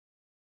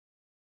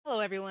Hello,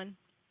 everyone.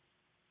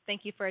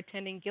 Thank you for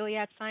attending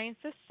Gilead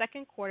Sciences'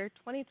 second quarter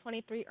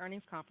 2023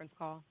 earnings conference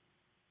call.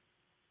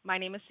 My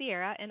name is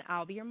Sierra, and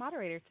I'll be your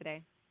moderator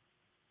today.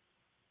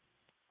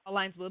 All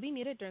lines will be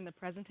muted during the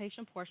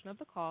presentation portion of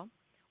the call,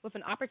 with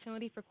an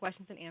opportunity for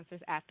questions and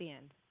answers at the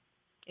end.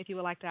 If you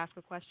would like to ask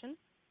a question,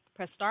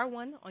 press star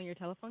one on your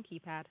telephone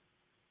keypad.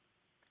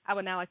 I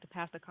would now like to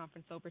pass the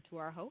conference over to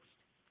our host,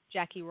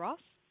 Jackie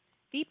Ross,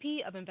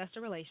 VP of Investor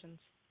Relations.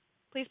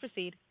 Please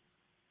proceed.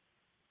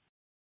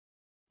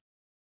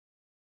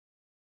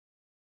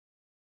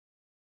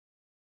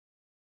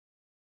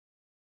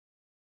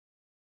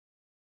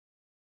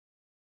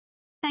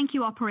 Thank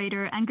you,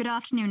 operator, and good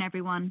afternoon,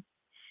 everyone.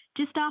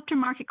 Just after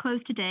market close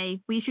today,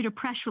 we issued a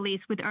press release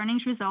with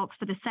earnings results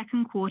for the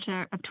second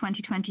quarter of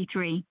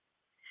 2023.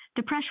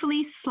 The press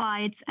release,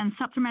 slides, and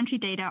supplementary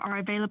data are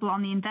available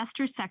on the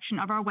investors section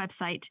of our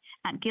website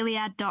at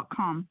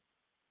gilead.com.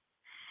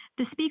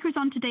 The speakers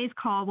on today's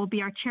call will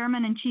be our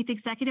Chairman and Chief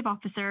Executive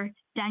Officer,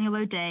 Daniel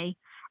O'Day,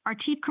 our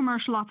Chief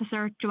Commercial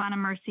Officer, Johanna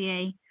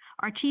Mercier,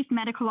 our Chief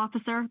Medical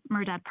Officer,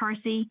 Merdad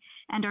Parsey,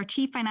 and our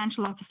Chief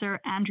Financial Officer,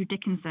 Andrew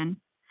Dickinson.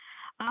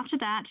 After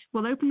that,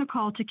 we'll open the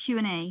call to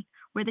Q&A,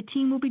 where the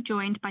team will be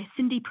joined by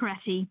Cindy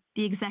Peretti,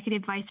 the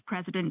Executive Vice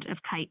President of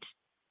Kite.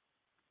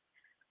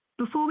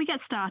 Before we get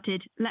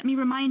started, let me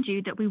remind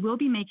you that we will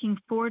be making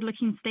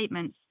forward-looking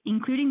statements,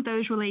 including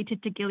those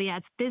related to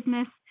Gilead's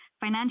business,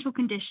 financial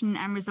condition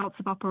and results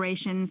of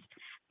operations,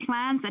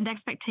 plans and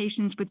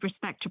expectations with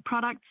respect to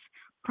products,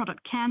 product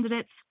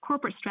candidates,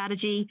 corporate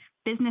strategy,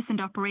 business and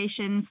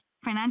operations,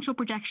 financial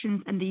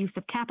projections and the use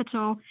of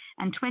capital,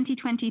 and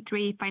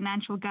 2023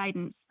 financial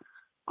guidance,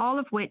 all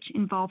of which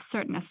involve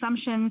certain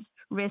assumptions,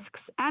 risks,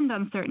 and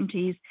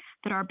uncertainties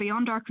that are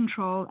beyond our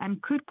control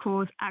and could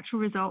cause actual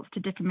results to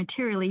differ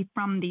materially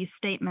from these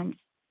statements.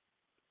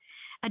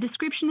 A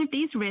description of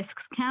these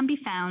risks can be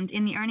found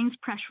in the earnings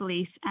press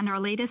release and our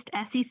latest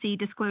SEC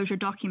disclosure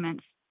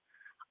documents.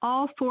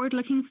 All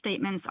forward-looking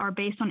statements are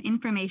based on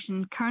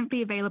information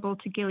currently available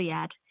to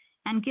Gilead,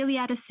 and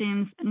Gilead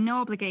assumes no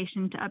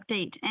obligation to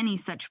update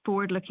any such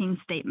forward-looking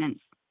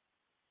statements.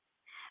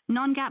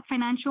 Non-GAAP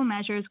financial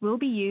measures will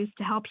be used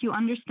to help you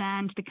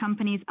understand the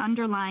company's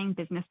underlying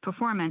business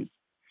performance.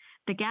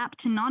 The GAAP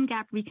to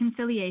non-GAAP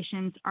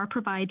reconciliations are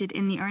provided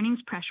in the earnings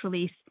press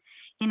release,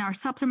 in our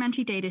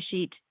supplementary data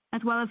sheet,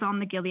 as well as on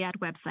the Gilead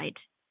website.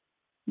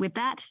 With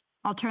that,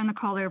 I'll turn the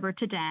call over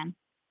to Dan.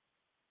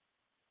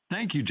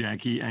 Thank you,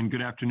 Jackie, and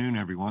good afternoon,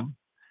 everyone.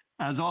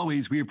 As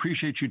always, we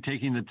appreciate you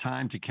taking the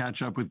time to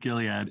catch up with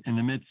Gilead in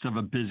the midst of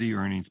a busy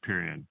earnings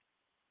period.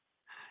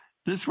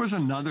 This was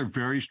another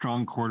very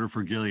strong quarter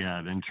for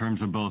Gilead in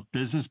terms of both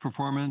business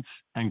performance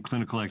and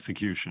clinical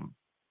execution.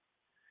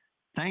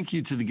 Thank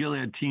you to the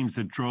Gilead teams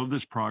that drove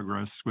this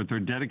progress with their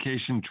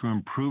dedication to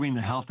improving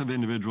the health of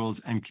individuals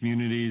and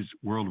communities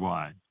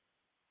worldwide.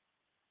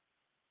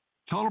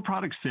 Total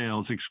product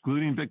sales,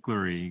 excluding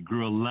Veklury,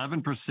 grew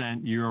 11%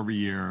 year over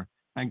year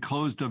and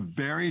closed a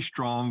very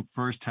strong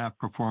first half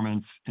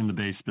performance in the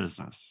base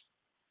business.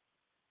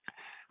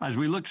 As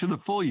we look to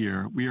the full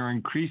year, we are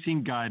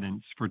increasing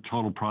guidance for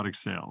total product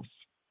sales.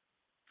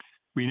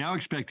 We now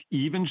expect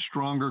even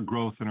stronger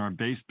growth in our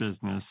base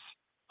business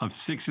of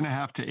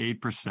 6.5% to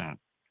 8%,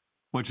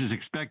 which is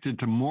expected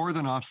to more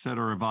than offset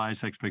our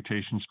revised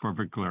expectations for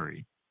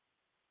Veklury.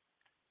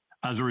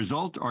 As a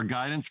result, our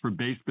guidance for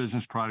base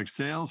business product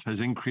sales has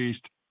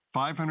increased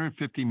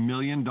 $550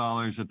 million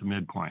at the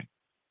midpoint.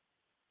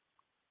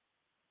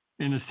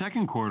 In the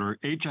second quarter,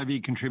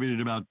 HIV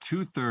contributed about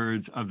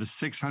two-thirds of the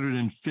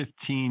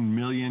 $615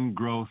 million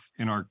growth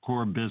in our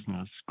core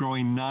business,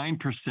 growing 9%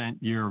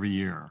 year over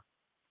year.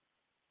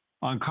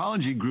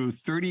 Oncology grew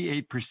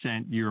 38%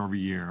 year over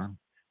year,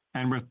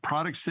 and with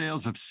product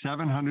sales of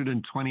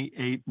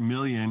 $728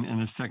 million in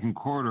the second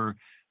quarter,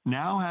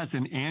 now has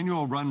an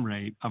annual run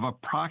rate of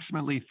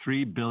approximately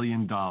 $3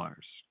 billion.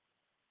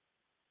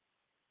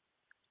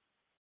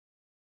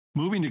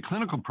 Moving to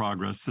clinical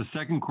progress, the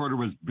second quarter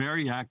was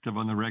very active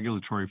on the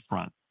regulatory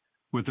front,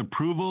 with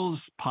approvals,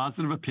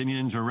 positive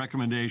opinions, or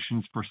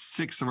recommendations for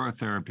 6 of our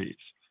therapies: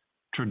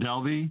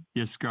 Trodelvy,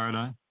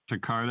 Yescarta,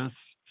 Tecartus,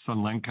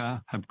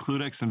 Sunlenca,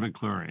 Hepcludex, and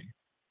Veklury.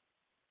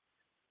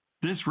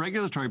 This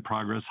regulatory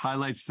progress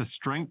highlights the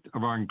strength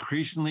of our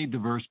increasingly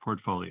diverse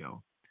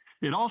portfolio.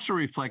 It also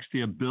reflects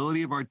the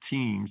ability of our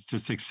teams to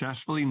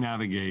successfully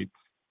navigate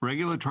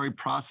regulatory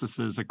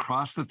processes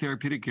across the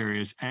therapeutic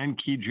areas and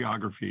key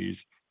geographies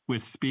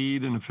with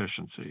speed and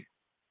efficiency.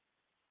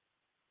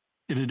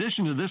 In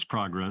addition to this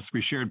progress,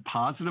 we shared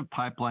positive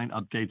pipeline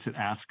updates at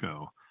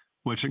ASCO,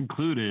 which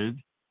included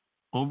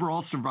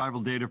overall survival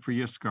data for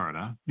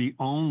Yescarta, the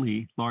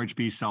only large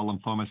B-cell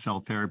lymphoma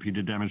cell therapy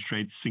to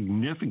demonstrate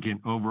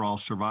significant overall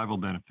survival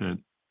benefit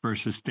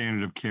versus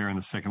standard of care in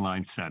the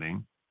second-line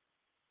setting,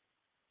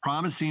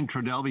 promising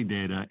Trodelvy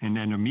data in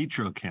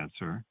endometrial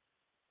cancer,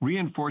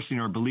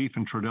 reinforcing our belief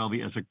in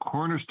Trodelvy as a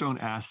cornerstone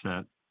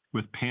asset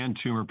with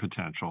pan-tumor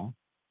potential,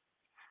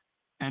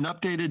 and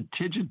updated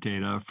TIGIT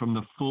data from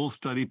the full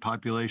study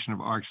population of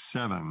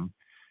ARC-7,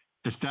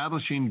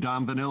 establishing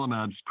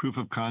domvanalimab's proof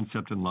of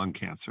concept in lung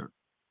cancer.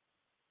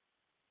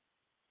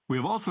 We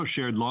have also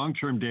shared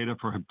long-term data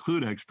for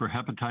Hepcludex for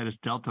hepatitis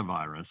delta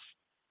virus,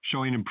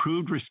 showing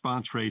improved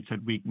response rates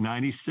at week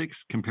 96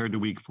 compared to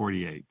week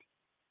 48.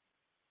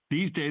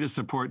 These data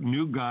support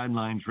new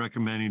guidelines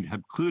recommending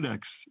Hepcludex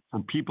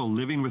for people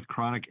living with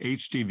chronic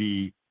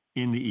HDV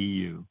in the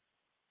EU.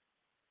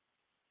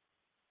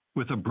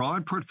 With a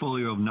broad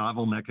portfolio of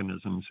novel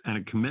mechanisms and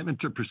a commitment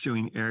to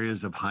pursuing areas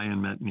of high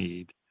unmet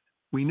need,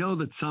 we know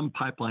that some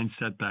pipeline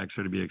setbacks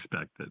are to be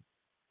expected.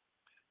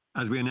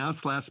 As we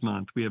announced last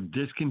month, we have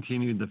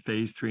discontinued the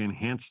phase 3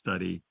 ENHANCE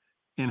study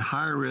in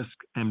higher risk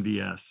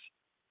MDS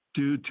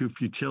due to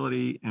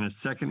futility in a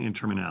second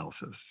interim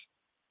analysis.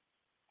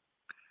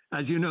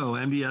 As you know,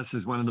 MDS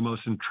is one of the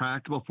most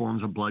intractable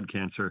forms of blood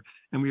cancer,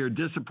 and we are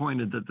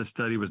disappointed that the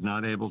study was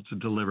not able to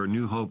deliver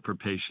new hope for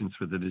patients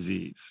with the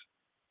disease.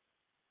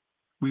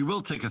 We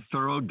will take a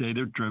thorough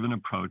data-driven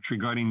approach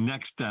regarding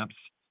next steps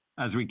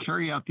as we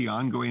carry out the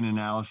ongoing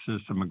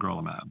analysis of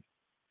magrolimab.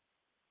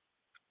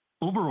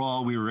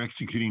 Overall, we are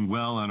executing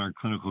well on our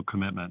clinical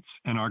commitments,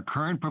 and our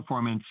current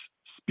performance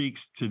speaks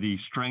to the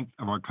strength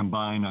of our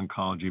combined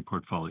oncology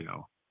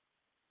portfolio.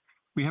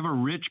 We have a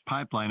rich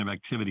pipeline of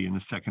activity in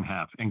the second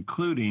half,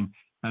 including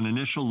an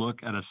initial look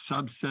at a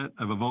subset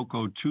of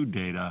EVOCO-2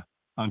 data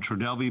on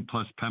Trodelvy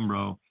plus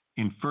Pembro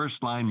in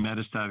first-line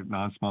metastatic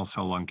non-small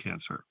cell lung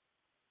cancer.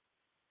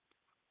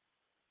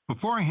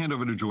 Before I hand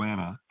over to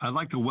Joanna, I'd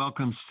like to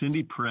welcome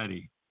Cindy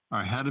Peretti,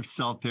 our head of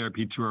cell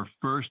therapy, to our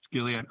first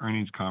Gilead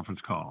earnings conference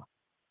call.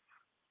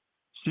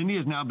 Cindy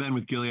has now been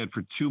with Gilead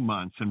for 2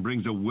 months and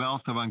brings a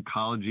wealth of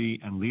oncology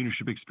and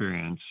leadership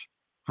experience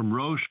from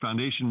Roche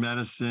Foundation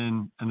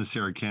Medicine and the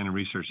Sarah Cannon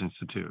Research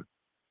Institute.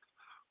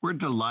 We're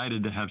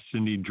delighted to have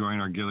Cindy join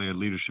our Gilead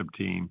leadership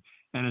team,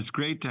 and it's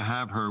great to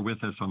have her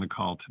with us on the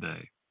call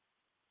today.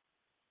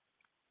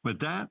 With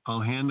that,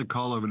 I'll hand the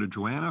call over to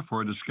Joanna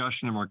for a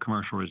discussion of our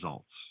commercial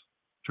results.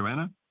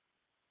 Joanna?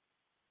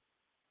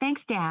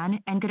 Thanks, Dan,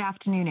 and good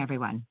afternoon,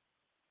 everyone.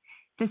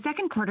 The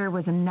second quarter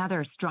was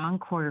another strong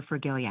quarter for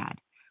Gilead,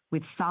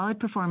 with solid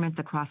performance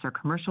across our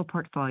commercial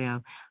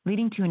portfolio,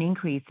 leading to an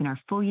increase in our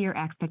full-year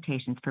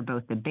expectations for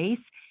both the base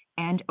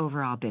and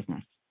overall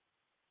business.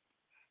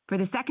 For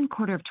the second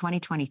quarter of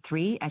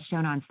 2023, as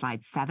shown on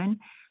slide 7,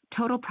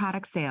 total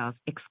product sales,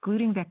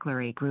 excluding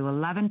Veklury, grew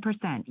 11%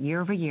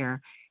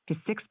 year-over-year to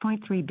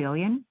 $6.3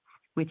 billion,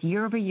 with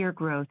year-over-year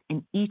growth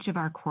in each of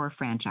our core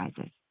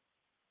franchises.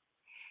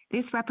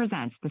 This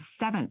represents the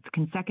 7th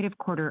consecutive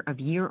quarter of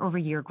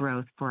year-over-year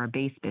growth for our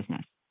base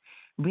business,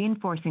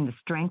 reinforcing the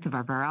strength of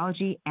our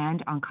virology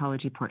and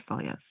oncology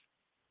portfolios.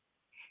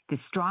 This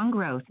strong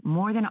growth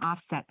more than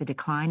offset the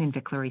decline in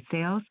Veklury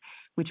sales,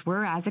 which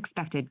were as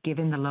expected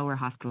given the lower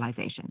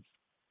hospitalizations.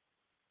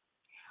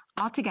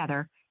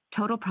 Altogether,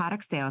 total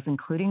product sales,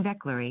 including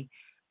Veklury,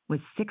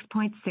 was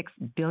 $6.6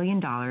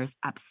 billion,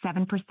 up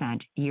 7%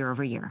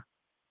 year-over-year.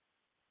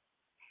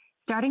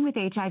 Starting with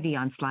HIV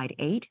on slide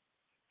 8,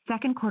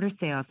 second quarter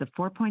sales of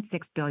 $4.6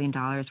 billion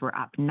were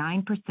up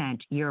 9%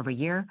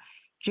 year-over-year,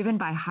 driven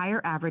by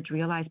higher average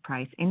realized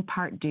price, in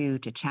part due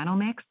to channel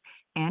mix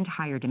and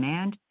higher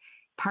demand,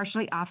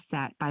 partially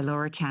offset by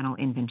lower channel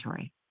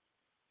inventory.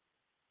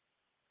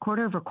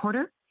 Quarter over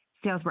quarter,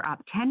 sales were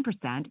up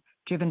 10%,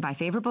 driven by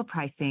favorable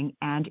pricing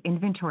and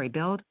inventory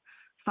build,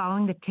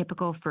 following the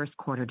typical first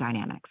quarter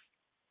dynamics.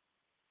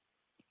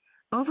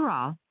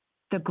 Overall,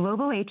 the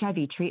global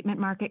HIV treatment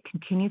market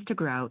continues to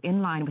grow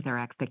in line with our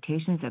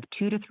expectations of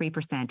 2 to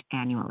 3%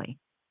 annually.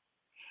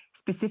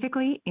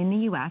 Specifically, in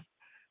the US,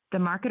 the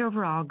market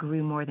overall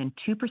grew more than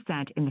 2%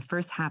 in the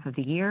first half of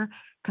the year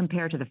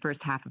compared to the first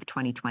half of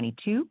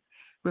 2022,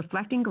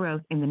 reflecting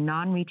growth in the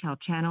non-retail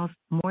channels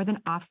more than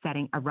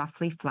offsetting a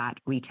roughly flat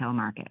retail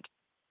market.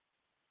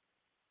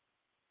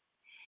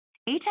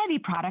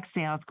 HIV product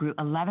sales grew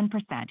 11%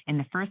 in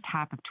the first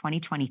half of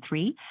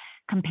 2023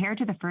 compared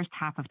to the first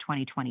half of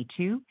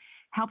 2022,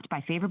 helped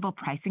by favorable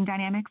pricing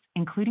dynamics,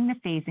 including the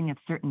phasing of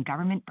certain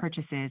government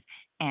purchases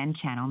and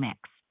channel mix.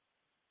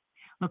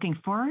 Looking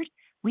forward,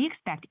 we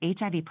expect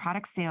HIV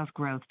product sales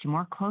growth to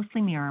more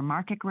closely mirror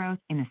market growth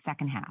in the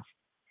second half.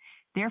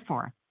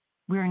 Therefore,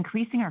 we're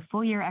increasing our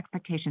full-year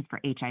expectations for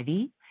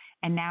HIV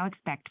and now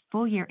expect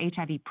full-year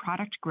HIV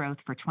product growth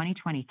for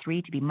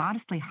 2023 to be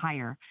modestly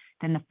higher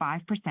than the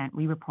 5%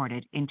 we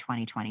reported in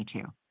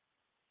 2022.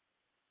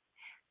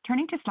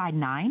 Turning to slide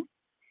 9,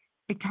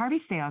 Biktarvy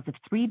sales of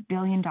 $3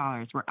 billion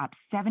were up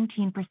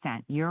 17%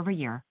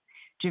 year-over-year,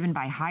 driven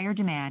by higher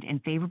demand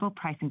and favorable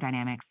pricing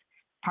dynamics,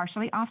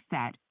 partially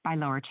offset by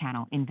lower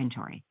channel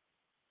inventory.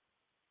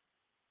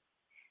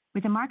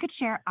 With a market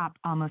share up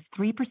almost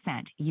 3%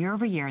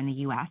 year-over-year in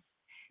the US,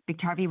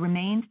 Biktarvy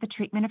remains the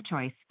treatment of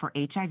choice for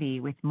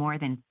HIV with more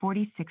than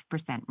 46%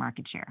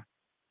 market share.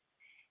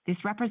 This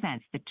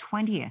represents the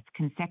 20th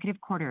consecutive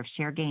quarter of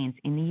share gains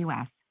in the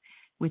US,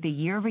 with a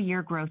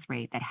year-over-year growth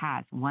rate that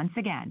has, once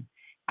again,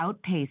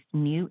 outpaced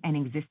new and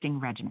existing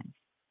regimens.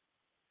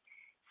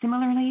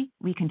 Similarly,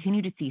 we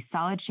continue to see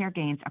solid share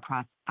gains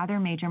across other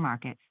major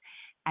markets,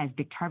 as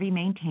Biktarvy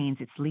maintains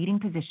its leading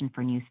position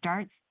for new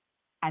starts,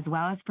 as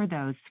well as for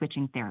those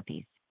switching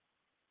therapies.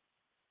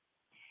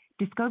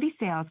 Descovy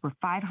sales were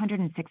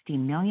 $516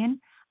 million,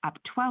 up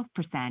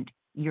 12%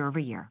 year over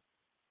year.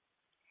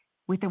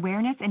 With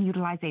awareness and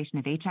utilization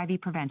of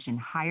HIV prevention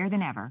higher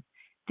than ever,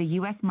 the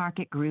U.S.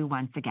 market grew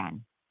once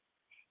again.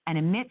 And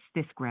amidst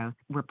this growth,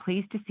 we're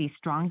pleased to see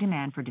strong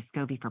demand for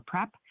Descovy for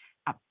PrEP,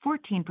 up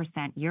 14%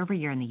 year over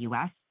year in the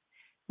U.S.,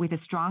 with a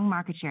strong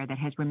market share that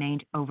has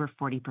remained over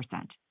 40%.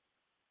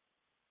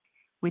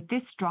 With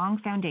this strong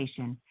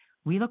foundation,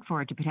 we look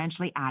forward to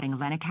potentially adding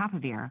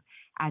lenacapavir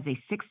as a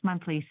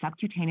 6-monthly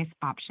subcutaneous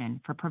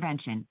option for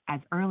prevention as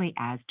early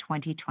as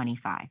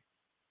 2025.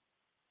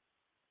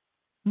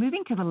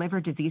 Moving to the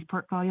liver disease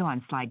portfolio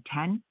on slide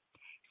 10,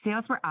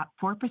 sales were up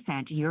 4%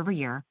 year over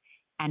year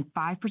and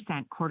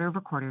 5% quarter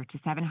over quarter to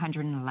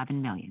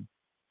 $711 million.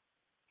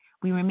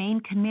 We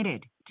remain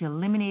committed to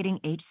eliminating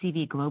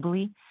HCV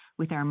globally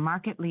with our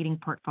market-leading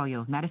portfolio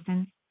of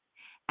medicines,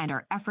 and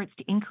our efforts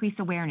to increase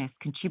awareness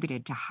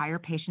contributed to higher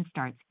patient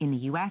starts in the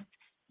U.S.,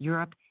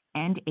 Europe,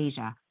 and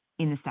Asia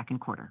in the second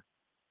quarter.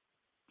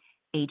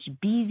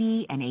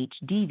 HBV and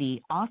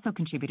HDV also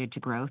contributed to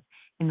growth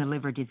in the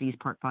liver disease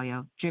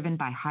portfolio, driven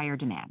by higher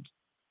demand.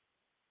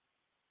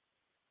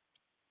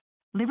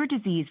 Liver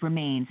disease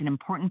remains an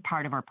important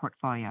part of our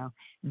portfolio,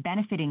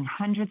 benefiting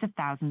hundreds of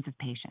thousands of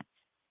patients.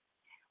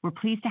 We're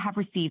pleased to have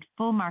received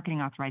full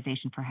marketing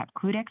authorization for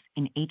Hepcludex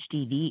in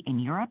HDV in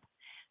Europe,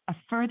 a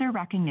further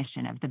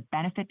recognition of the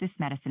benefit this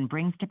medicine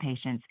brings to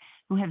patients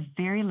who have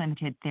very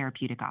limited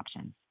therapeutic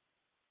options.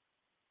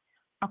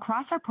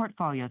 Across our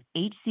portfolio of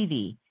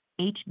HCV,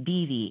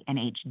 HBV, and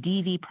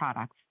HDV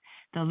products,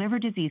 the liver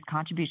disease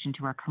contribution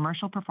to our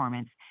commercial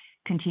performance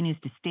continues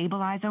to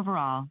stabilize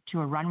overall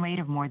to a run rate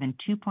of more than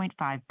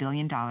 $2.5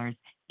 billion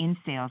in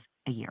sales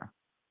a year.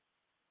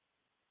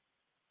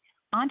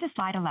 On to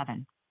slide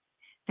 11.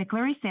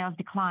 Veklury sales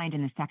declined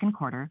in the second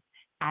quarter,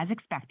 as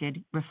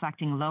expected,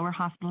 reflecting lower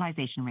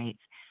hospitalization rates,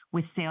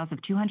 with sales of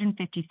 $256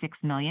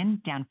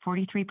 million, down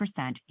 43%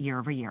 year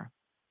over year.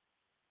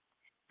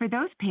 For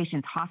those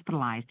patients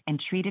hospitalized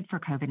and treated for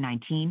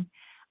COVID-19,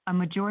 a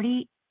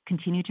majority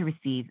continue to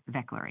receive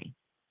Veklury,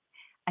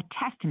 a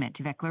testament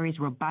to Veklury's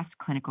robust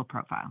clinical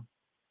profile.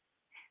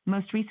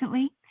 Most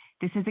recently,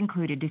 this has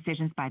included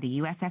decisions by the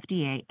US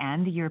FDA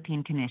and the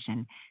European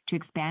Commission to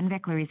expand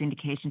Veklury's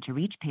indication to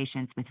reach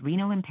patients with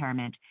renal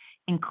impairment,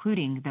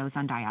 including those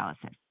on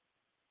dialysis.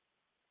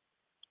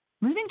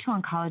 Moving to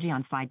oncology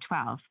on slide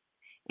 12,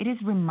 it is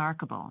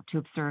remarkable to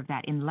observe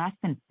that in less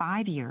than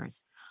 5 years,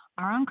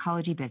 our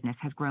oncology business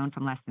has grown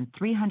from less than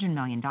 $300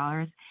 million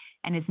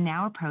and is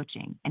now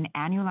approaching an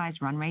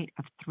annualized run rate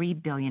of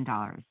 $3 billion,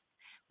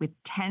 with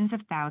tens of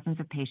thousands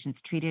of patients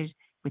treated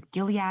with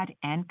Gilead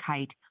and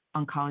Kite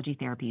oncology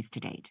therapies to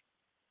date.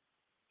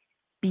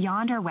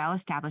 Beyond our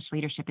well-established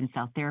leadership in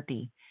cell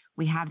therapy,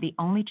 we have the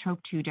only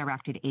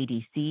TROP2-directed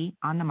ADC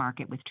on the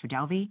market with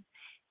Trodelvy,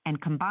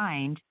 and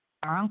combined,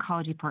 our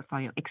oncology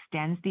portfolio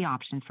extends the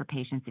options for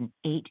patients in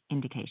 8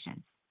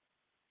 indications.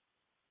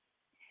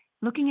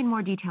 Looking in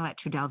more detail at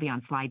Trodelvy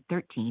on slide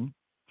 13,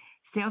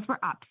 sales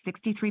were up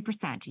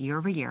 63% year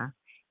over year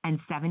and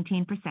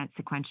 17%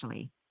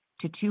 sequentially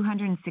to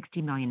 $260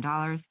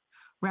 million,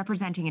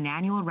 representing an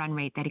annual run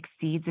rate that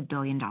exceeds $1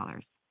 billion.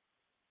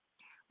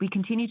 We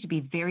continue to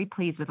be very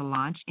pleased with the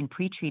launch in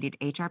pretreated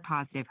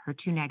HR-positive,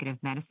 HER2-negative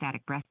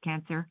metastatic breast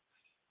cancer,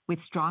 with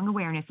strong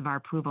awareness of our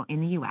approval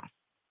in the U.S.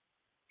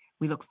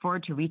 We look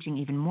forward to reaching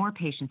even more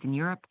patients in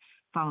Europe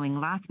following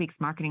last week's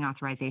marketing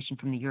authorization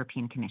from the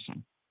European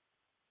Commission.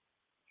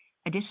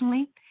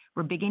 Additionally,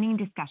 we're beginning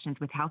discussions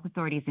with health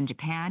authorities in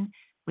Japan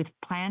with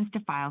plans to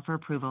file for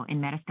approval in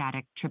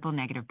metastatic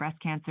triple-negative breast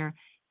cancer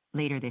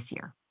later this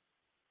year.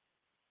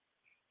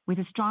 With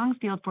a strong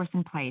field force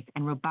in place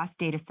and robust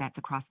data sets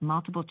across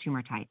multiple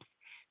tumor types,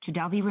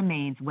 Trodelvy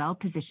remains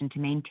well-positioned to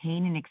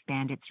maintain and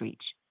expand its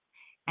reach.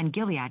 And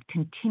Gilead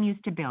continues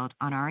to build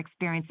on our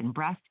experience in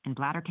breast and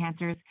bladder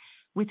cancers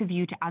with a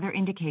view to other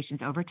indications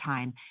over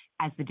time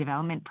as the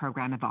development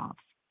program evolves.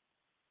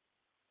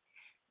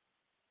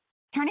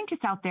 Turning to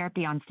cell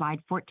therapy on slide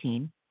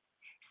 14,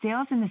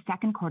 sales in the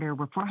second quarter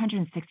were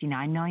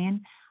 $469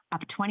 million,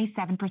 up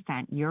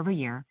 27% year over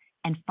year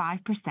and 5%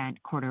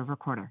 quarter over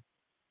quarter.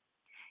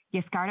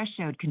 Yescarta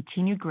showed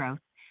continued growth,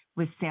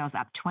 with sales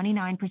up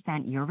 29%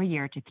 year over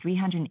year to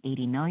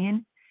 $380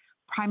 million,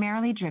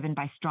 primarily driven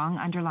by strong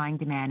underlying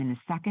demand in the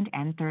second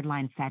and third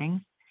line settings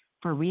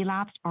for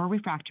relapsed or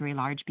refractory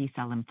large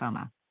B-cell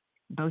lymphoma,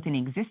 both in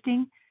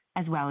existing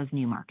as well as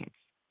new markets.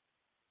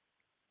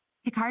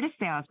 Yescarta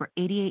sales were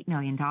 $88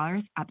 million,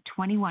 up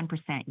 21%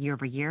 year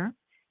over year,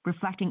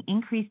 reflecting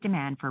increased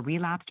demand for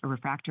relapsed or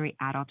refractory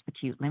adult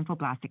acute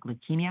lymphoblastic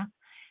leukemia,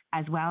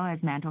 as well as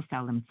mantle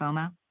cell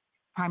lymphoma,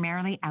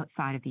 primarily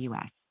outside of the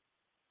U.S.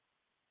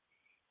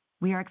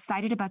 We are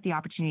excited about the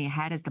opportunity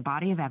ahead as the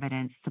body of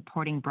evidence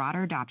supporting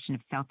broader adoption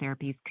of cell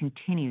therapies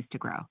continues to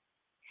grow.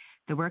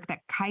 The work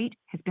that Kite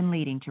has been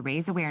leading to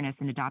raise awareness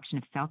and adoption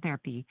of cell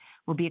therapy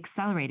will be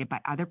accelerated by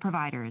other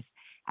providers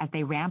as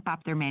they ramp up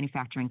their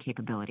manufacturing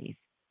capabilities.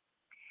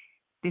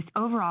 This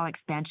overall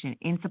expansion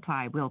in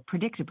supply will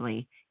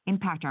predictably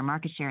impact our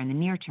market share in the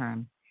near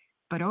term,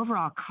 but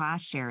overall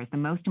class share is the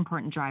most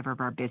important driver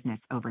of our business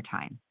over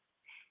time.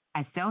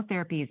 As cell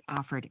therapy is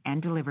offered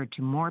and delivered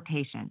to more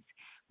patients,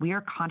 we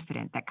are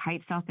confident that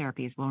Kite cell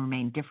therapies will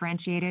remain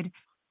differentiated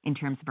in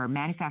terms of our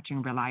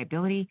manufacturing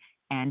reliability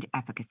and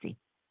efficacy.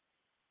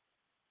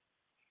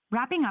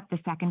 Wrapping up the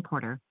second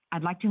quarter,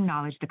 I'd like to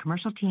acknowledge the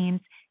commercial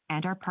teams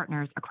and our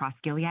partners across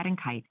Gilead and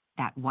Kite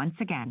that once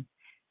again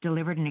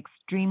delivered an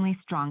extremely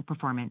strong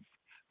performance,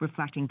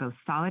 reflecting both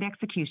solid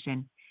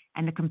execution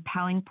and the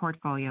compelling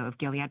portfolio of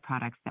Gilead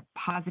products that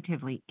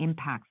positively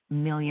impacts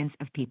millions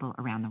of people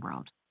around the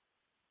world.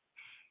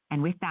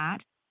 And with that,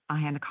 I'll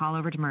hand the call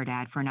over to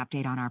Merdad for an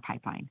update on our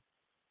pipeline.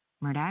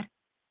 Merdad?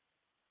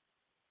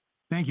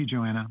 Thank you,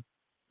 Joanna.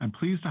 I'm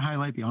pleased to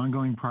highlight the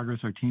ongoing progress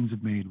our teams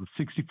have made with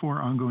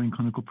 64 ongoing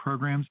clinical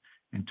programs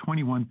and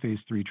 21 phase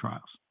 3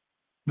 trials.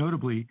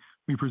 Notably,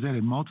 we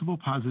presented multiple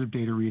positive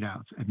data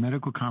readouts at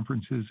medical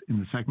conferences in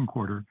the second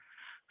quarter,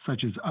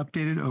 such as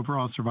updated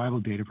overall survival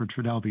data for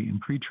Trodelvy in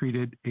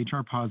pretreated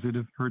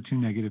HR-positive,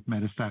 HER2-negative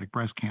metastatic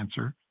breast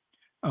cancer,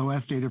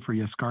 OS data for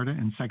Yescarta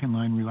in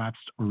second-line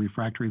relapsed or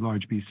refractory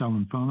large B-cell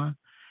lymphoma,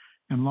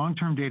 and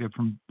long-term data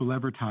from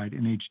bulevirtide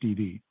in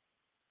HDV.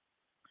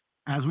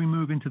 As we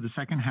move into the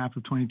second half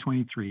of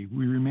 2023,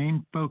 we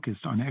remain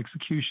focused on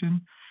execution,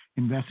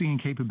 investing in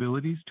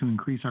capabilities to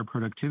increase our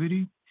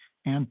productivity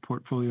and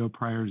portfolio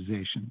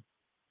prioritization.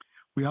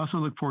 We also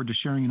look forward to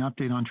sharing an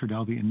update on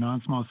Trodelvy in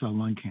non-small cell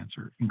lung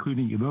cancer,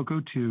 including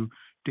EVOCO-2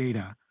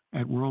 data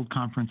at World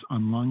Conference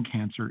on Lung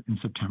Cancer in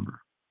September.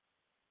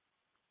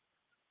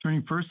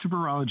 Turning first to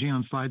virology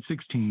on slide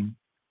 16,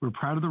 we're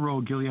proud of the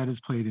role Gilead has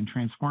played in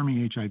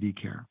transforming HIV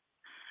care.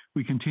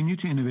 We continue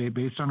to innovate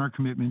based on our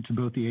commitment to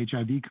both the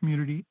HIV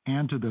community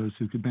and to those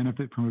who could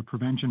benefit from a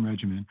prevention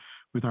regimen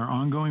with our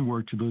ongoing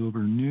work to deliver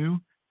new,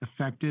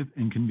 effective,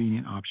 and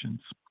convenient options.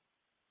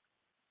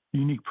 The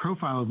unique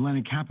profile of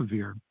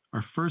lenacapavir,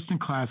 our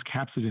first-in-class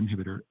capsid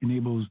inhibitor,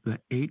 enables the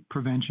 8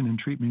 prevention and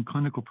treatment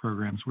clinical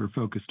programs we're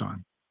focused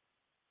on.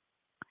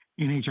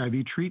 In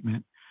HIV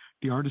treatment,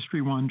 the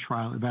Artistry-1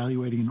 trial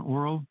evaluating an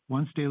oral,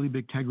 once-daily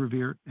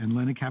bictegravir and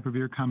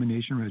lenacapavir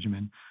combination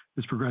regimen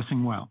is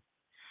progressing well.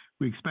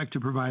 We expect to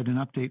provide an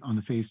update on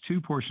the phase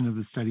 2 portion of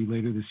the study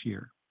later this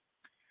year.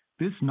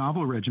 This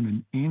novel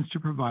regimen aims to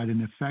provide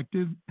an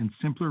effective and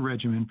simpler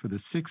regimen for the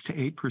 6 to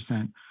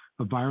 8%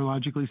 of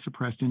virologically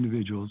suppressed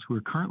individuals who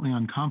are currently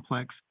on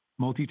complex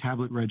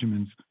multi-tablet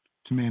regimens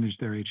to manage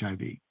their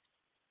HIV.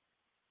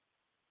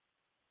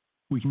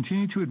 We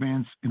continue to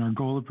advance in our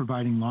goal of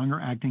providing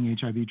longer-acting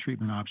HIV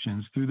treatment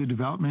options through the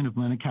development of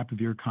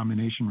lenacapavir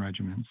combination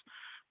regimens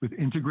with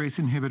integrase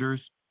inhibitors,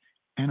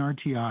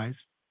 NRTIs,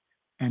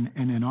 and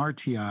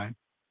NNRTI,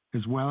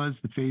 as well as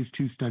the phase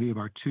 2 study of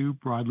our 2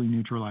 broadly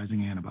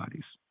neutralizing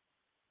antibodies.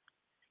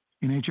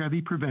 In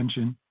HIV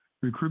prevention,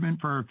 recruitment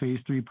for our phase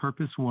 3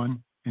 Purpose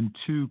 1 and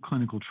 2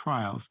 clinical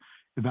trials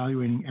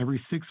evaluating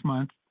every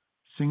 6-month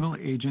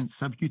single-agent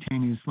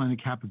subcutaneous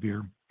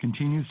lenacapavir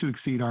continues to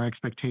exceed our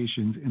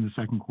expectations in the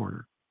second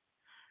quarter.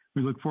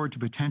 We look forward to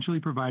potentially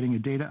providing a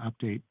data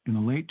update in the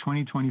late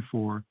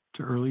 2024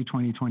 to early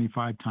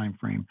 2025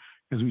 timeframe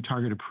as we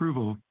target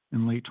approval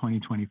in late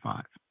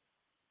 2025.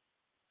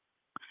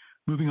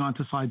 Moving on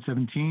to slide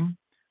 17,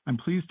 I'm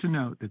pleased to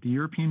note that the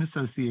European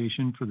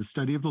Association for the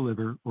Study of the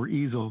Liver, or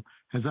EASL,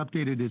 has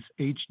updated its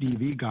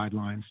HDV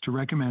guidelines to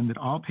recommend that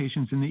all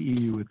patients in the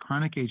EU with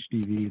chronic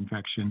HDV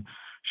infection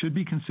should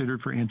be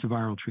considered for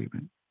antiviral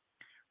treatment.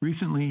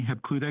 Recently,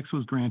 Hepcludex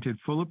was granted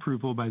full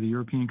approval by the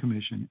European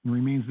Commission and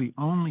remains the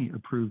only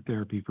approved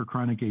therapy for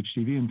chronic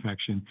HDV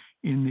infection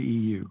in the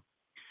EU.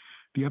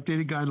 The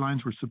updated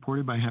guidelines were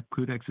supported by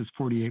Hepcludex's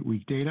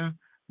 48-week data,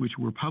 which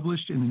were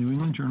published in the New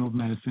England Journal of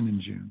Medicine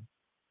in June.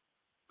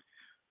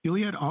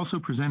 Gilead also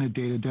presented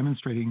data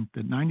demonstrating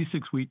that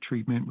 96-week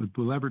treatment with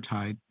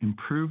bulevirtide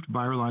improved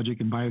virologic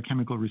and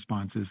biochemical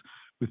responses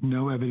with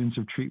no evidence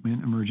of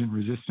treatment-emergent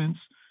resistance,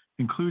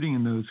 including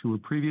in those who were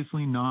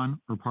previously non-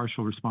 or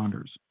partial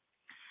responders.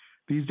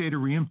 These data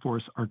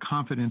reinforce our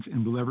confidence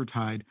in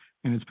bulevirtide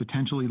and its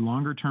potentially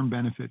longer-term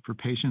benefit for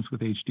patients with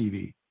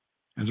HDV.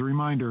 As a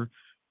reminder,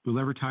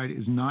 bulevirtide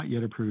is not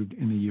yet approved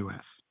in the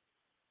U.S.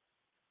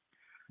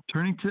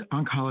 Turning to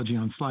oncology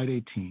on slide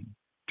 18,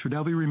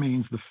 Trodelvy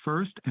remains the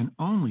first and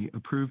only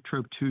approved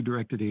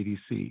TROP2-directed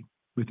ADC,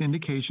 with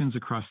indications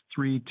across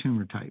 3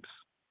 tumor types.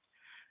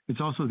 It's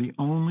also the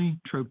only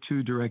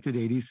TROP2-directed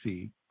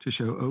ADC to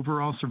show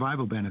overall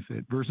survival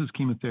benefit versus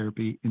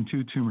chemotherapy in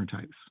 2 tumor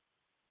types.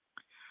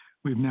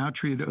 We've now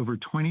treated over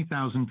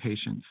 20,000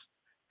 patients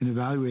and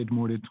evaluated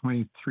more than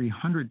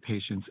 2,300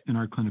 patients in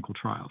our clinical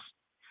trials.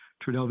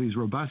 Trodelvy's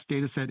robust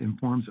dataset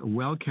informs a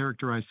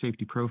well-characterized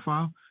safety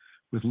profile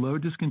with low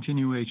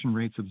discontinuation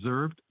rates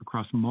observed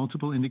across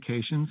multiple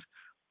indications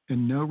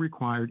and no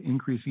required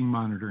increasing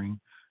monitoring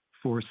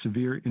for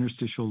severe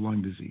interstitial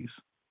lung disease.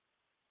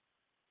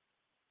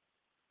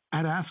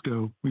 At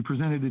ASCO, we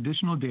presented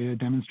additional data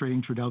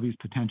demonstrating Trodelvy's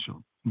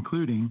potential,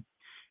 including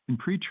in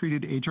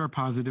pretreated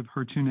HR-positive,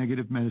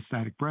 HER2-negative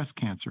metastatic breast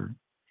cancer,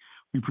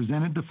 we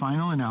presented the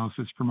final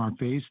analysis from our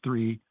phase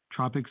 3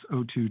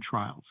 TROPiCS-02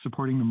 trial,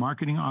 supporting the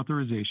marketing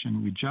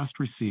authorization we just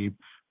received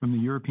from the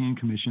European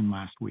Commission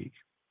last week.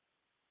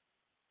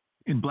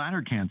 In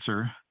bladder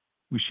cancer,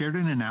 we shared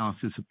an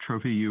analysis of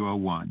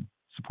TROPHY-U-01,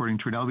 supporting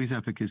Trodelvy's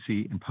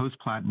efficacy in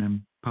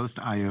post-platinum,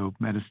 post-IO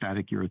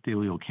metastatic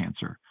urothelial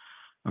cancer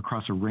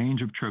across a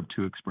range of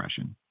TROP2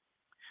 expression.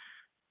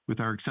 With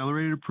our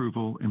accelerated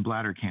approval in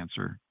bladder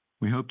cancer,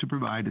 we hope to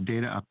provide a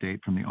data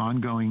update from the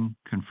ongoing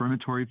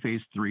confirmatory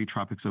phase 3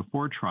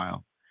 TROPiCS-04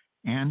 trial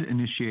and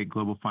initiate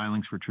global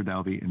filings for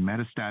Trodelvy in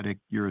metastatic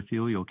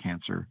urothelial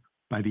cancer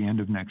by the end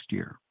of next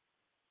year.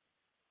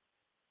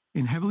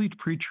 In heavily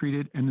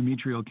pretreated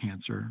endometrial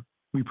cancer,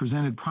 we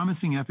presented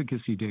promising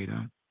efficacy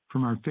data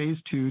from our phase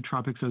 2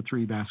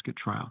 TROPiCS-03 basket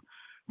trial,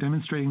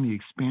 demonstrating the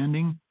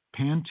expanding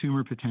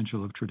pan-tumor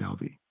potential of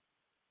Trodelvy.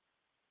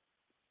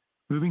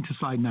 Moving to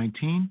slide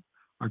 19,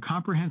 our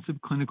comprehensive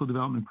clinical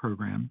development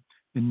program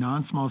in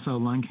non-small cell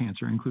lung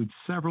cancer includes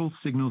several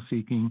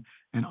signal-seeking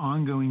and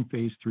ongoing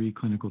phase 3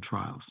 clinical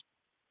trials.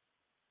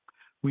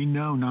 We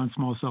know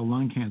non-small cell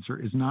lung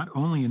cancer is not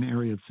only an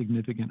area of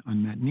significant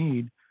unmet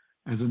need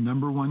as a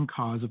number one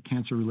cause of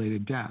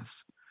cancer-related deaths,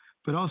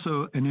 but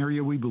also an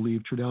area we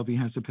believe Trodelvy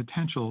has the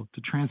potential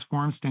to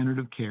transform standard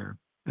of care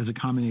as a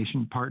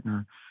combination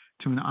partner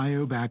to an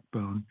IO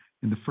backbone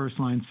in the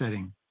first-line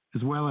setting,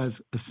 as well as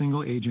a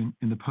single agent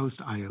in the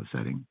post-IO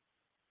setting.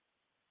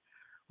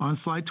 On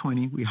slide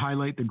 20, we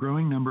highlight the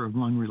growing number of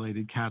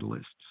lung-related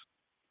catalysts.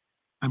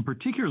 I'm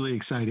particularly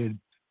excited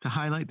to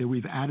highlight that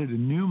we've added a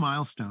new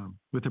milestone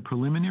with a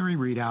preliminary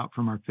readout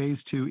from our phase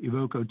 2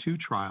 EVOCO-2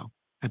 trial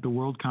at the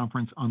World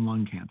Conference on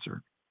Lung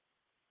Cancer.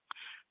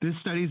 This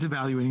study is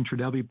evaluating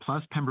Trodelvy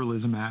plus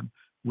pembrolizumab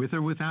with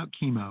or without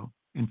chemo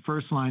in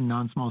first-line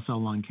non-small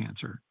cell lung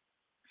cancer.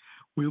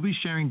 We'll be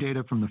sharing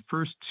data from the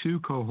first 2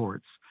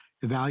 cohorts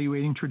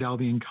evaluating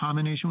Trodelvy in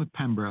combination with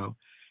pembro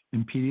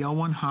in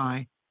PD-L1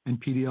 high and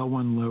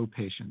PD-L1 low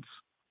patients.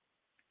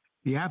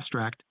 The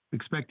abstract,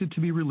 expected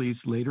to be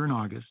released later in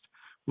August,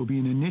 will be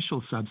an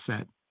initial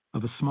subset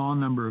of a small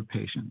number of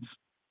patients.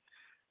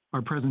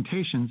 Our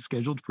presentation,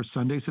 scheduled for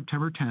Sunday,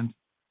 September 10th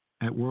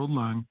at World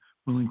Lung,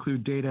 will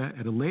include data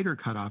at a later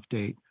cutoff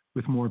date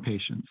with more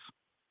patients.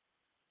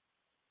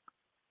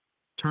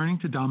 Turning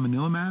to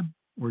domvanalimab,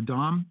 or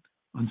DOM,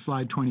 on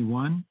slide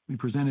 21, we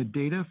presented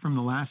data from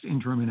the last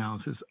interim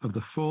analysis of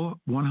the full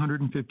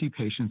 150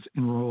 patients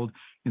enrolled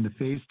in the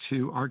phase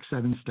 2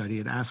 ARC-7 study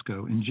at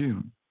ASCO in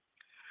June.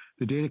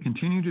 The data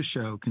continue to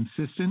show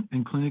consistent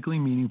and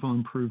clinically meaningful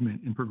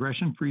improvement in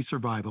progression-free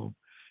survival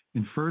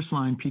in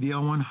first-line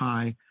PD-L1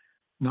 high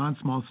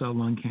non-small cell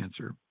lung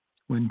cancer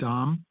when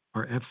DOM,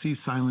 or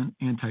Fc-silent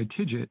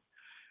anti-TIGIT,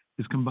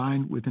 is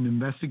combined with an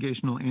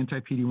investigational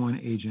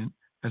anti-PD-1 agent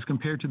as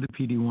compared to the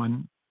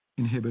PD-1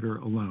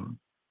 inhibitor alone.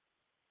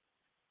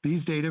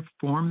 These data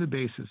form the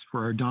basis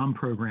for our DOM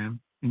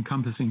program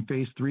encompassing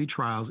phase 3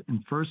 trials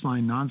in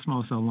first-line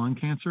non-small cell lung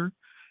cancer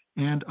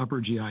and upper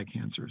GI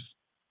cancers.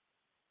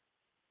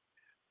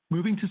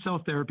 Moving to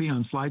cell therapy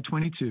on slide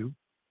 22,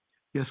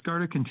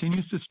 Yescarta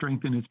continues to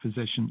strengthen its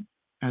position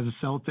as a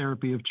cell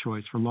therapy of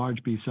choice for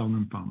large B-cell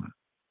lymphoma.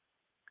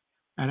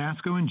 At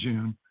ASCO in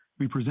June,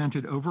 we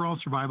presented overall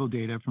survival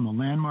data from a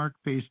landmark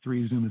phase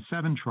 3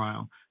 ZUMA-7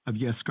 trial of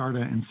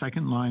Yescarta in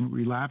second-line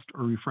relapsed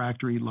or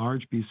refractory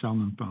large B-cell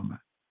lymphoma.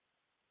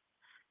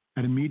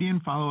 At a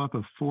median follow-up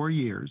of 4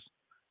 years,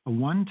 a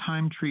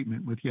one-time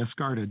treatment with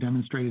Yescarta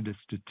demonstrated a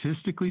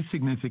statistically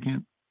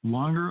significant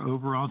longer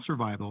overall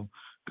survival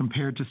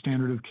compared to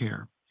standard of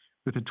care,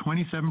 with a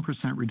 27%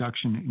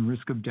 reduction in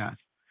risk of death,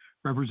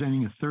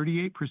 representing a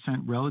 38%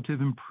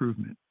 relative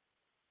improvement.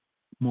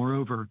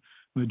 Moreover,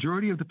 the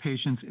majority of the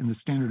patients in the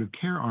standard of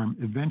care arm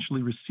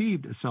eventually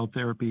received a cell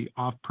therapy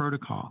off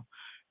protocol,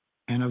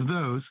 and of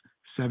those,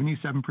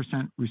 77%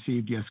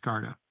 received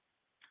Yescarta.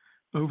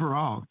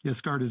 Overall,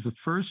 Yescarta is the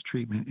first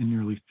treatment in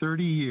nearly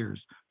 30 years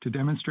to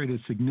demonstrate a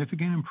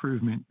significant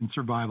improvement in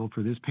survival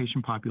for this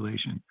patient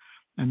population,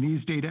 and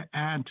these data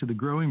add to the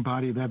growing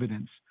body of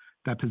evidence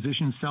that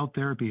positions cell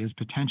therapy as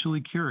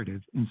potentially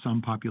curative in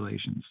some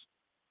populations.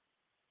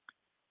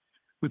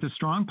 With a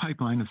strong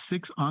pipeline of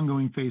 6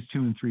 ongoing phase 2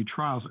 and 3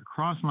 trials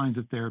across lines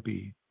of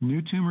therapy,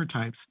 new tumor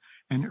types,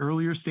 and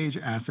earlier stage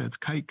assets,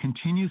 Kite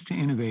continues to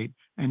innovate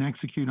and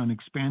execute on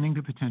expanding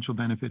the potential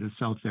benefit of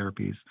cell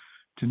therapies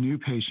to new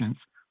patients,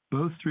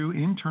 both through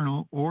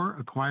internal or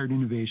acquired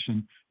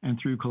innovation and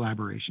through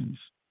collaborations.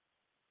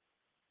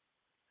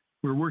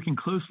 We're working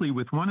closely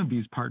with one of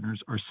these partners,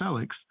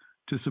 Arcellx,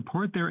 to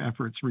support their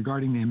efforts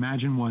regarding the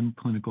Imagine-1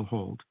 clinical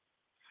hold.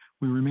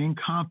 We remain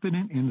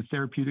confident in the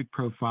therapeutic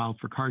profile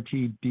for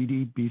CAR-T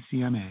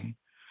ddBCMA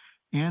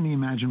and the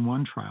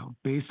Imagine-1 trial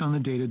based on the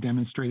data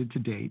demonstrated to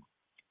date,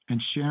 and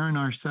share in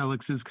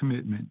Arcellx's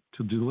commitment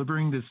to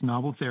delivering this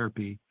novel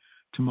therapy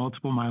to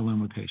multiple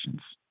myeloma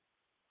patients.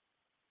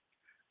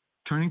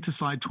 Turning to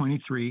slide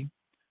 23,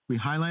 we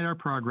highlight our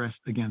progress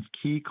against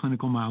key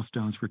clinical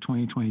milestones for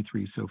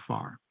 2023 so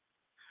far.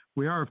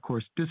 We are, of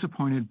course,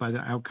 disappointed by the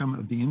outcome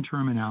of the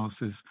interim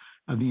analysis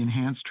of the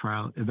ENHANCE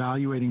trial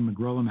evaluating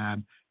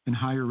magrolimab and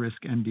higher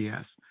risk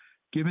MDS,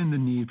 given the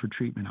need for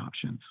treatment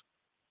options.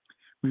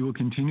 We will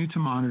continue to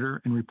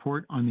monitor and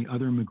report on the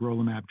other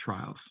magrolimab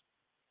trials.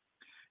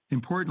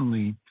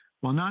 Importantly,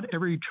 while not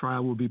every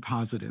trial will be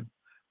positive,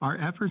 our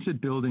efforts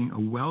at building a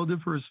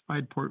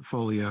well-diversified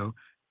portfolio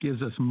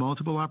gives us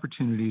multiple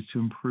opportunities to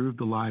improve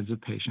the lives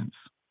of patients.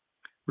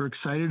 We're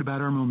excited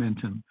about our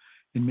momentum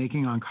in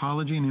making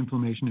oncology and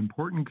inflammation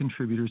important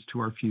contributors to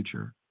our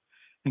future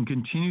and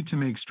continue to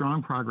make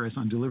strong progress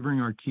on delivering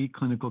our key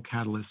clinical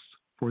catalysts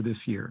for this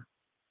year.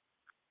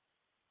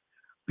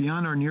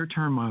 Beyond our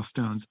near-term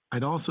milestones,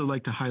 I'd also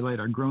like to highlight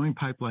our growing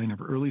pipeline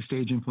of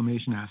early-stage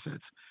inflammation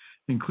assets,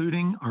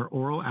 including our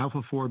oral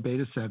alpha-4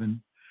 beta-7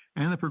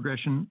 and the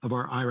progression of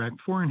our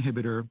IRAK4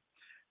 inhibitor,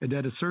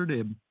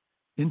 adedasirtib,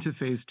 into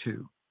phase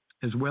 2,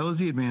 as well as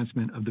the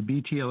advancement of the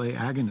BTLA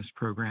agonist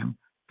program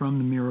from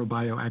the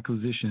MiroBio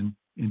acquisition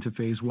into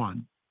phase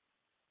 1.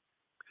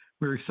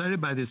 We're excited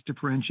by this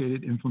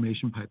differentiated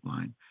inflammation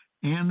pipeline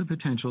and the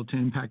potential to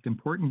impact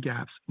important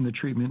gaps in the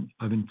treatment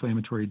of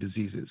inflammatory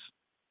diseases.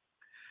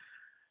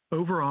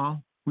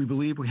 Overall, we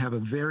believe we have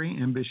a very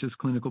ambitious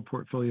clinical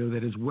portfolio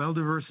that is well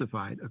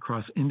diversified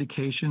across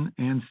indication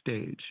and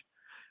stage.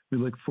 We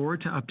look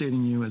forward to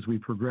updating you as we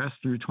progress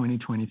through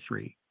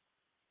 2023.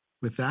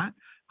 With that,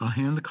 I'll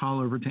hand the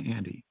call over to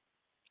Andy.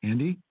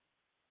 Andy?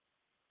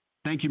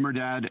 Thank you,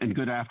 Merdad, and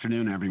good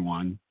afternoon,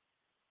 everyone.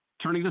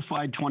 Turning to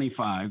slide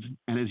 25,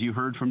 and as you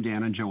heard from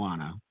Dan and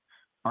Joanna,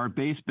 our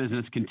base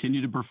business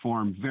continued to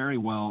perform very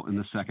well in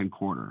the second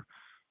quarter,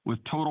 with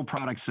total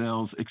product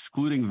sales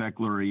excluding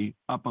Veklury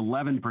up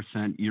 11%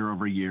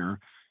 year-over-year,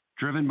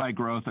 driven by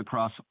growth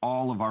across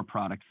all of our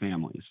product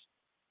families.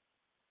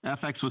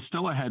 FX was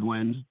still a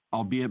headwind,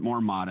 albeit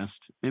more modest,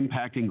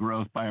 impacting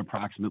growth by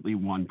approximately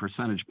 1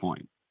 percentage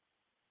point.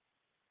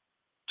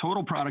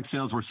 Total product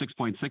sales were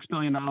 $6.6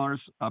 billion,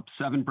 up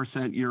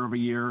 7%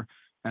 year-over-year,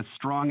 as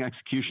strong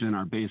execution in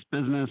our base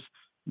business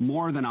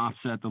more than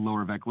offset the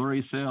lower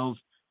Veklury sales,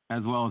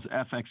 as well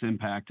as FX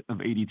impact of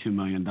 $82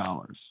 million.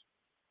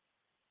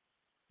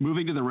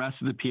 Moving to the rest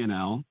of the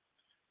P&L,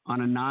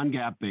 on a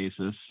non-GAAP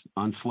basis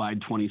on slide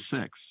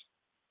 26.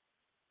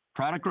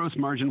 Product gross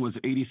margin was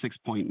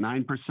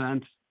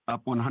 86.9%,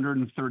 up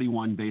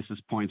 131 basis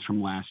points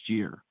from last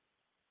year.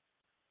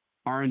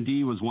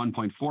 R&D was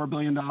 $1.4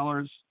 billion,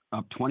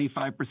 up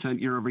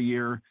 25%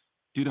 year-over-year,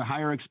 due to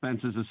higher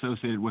expenses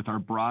associated with our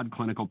broad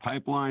clinical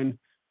pipeline,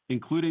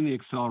 including the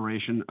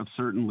acceleration of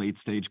certain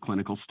late-stage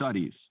clinical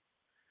studies.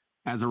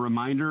 As a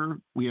reminder,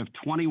 we have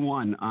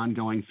 21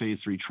 ongoing phase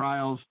 3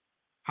 trials,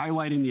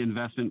 highlighting the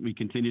investment we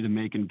continue to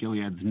make in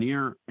Gilead's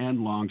near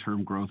and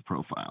long-term growth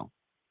profile.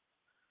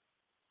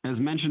 As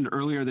mentioned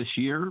earlier this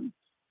year,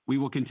 we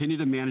will continue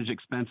to manage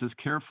expenses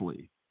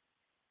carefully.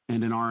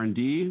 And in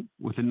R&D,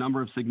 with a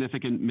number of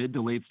significant mid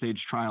to late-stage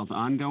trials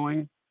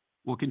ongoing,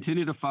 we'll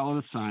continue to follow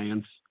the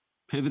science,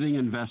 pivoting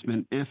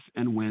investment if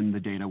and when the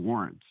data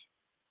warrants.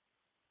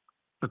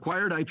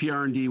 Acquired IP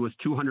R&D was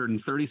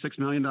 $236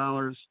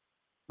 million,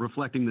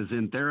 reflecting the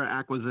Xinthera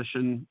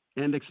acquisition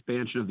and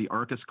expansion of the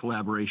Arcus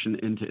collaboration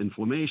into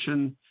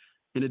inflammation,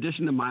 in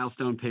addition to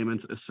milestone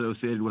payments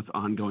associated with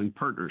ongoing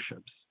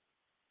partnerships.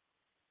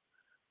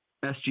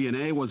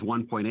 SG&A was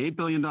 $1.8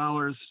 billion,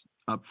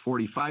 up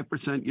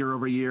 45%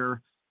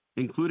 year-over-year,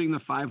 including the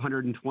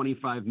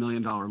 $525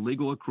 million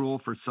legal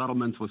accrual for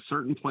settlements with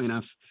certain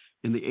plaintiffs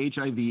in the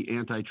HIV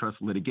antitrust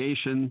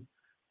litigation,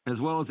 as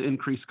well as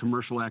increased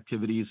commercial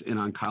activities in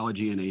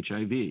oncology and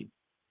HIV.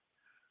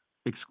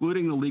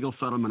 Excluding the legal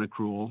settlement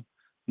accrual,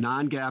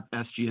 non-GAAP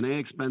SG&A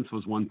expense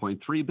was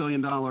 $1.3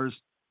 billion,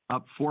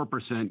 up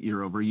 4%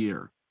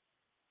 year-over-year.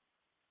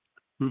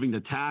 Moving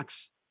to tax,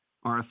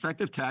 our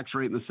effective tax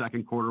rate in the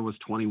second quarter was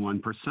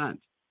 21%.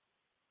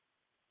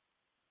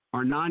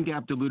 Our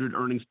non-GAAP diluted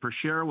earnings per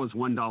share was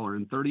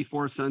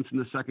 $1.34 in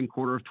the second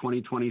quarter of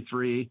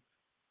 2023,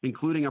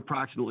 including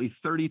approximately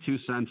 32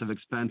 cents of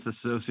expense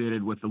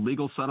associated with the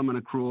legal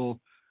settlement accrual,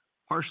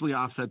 partially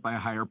offset by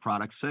higher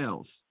product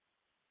sales.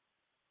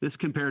 This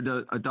compared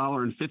to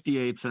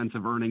 $1.58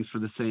 of earnings for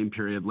the same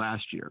period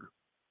last year.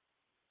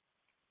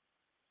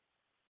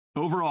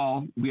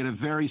 Overall, we had a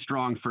very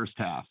strong first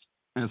half,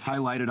 as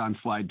highlighted on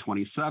slide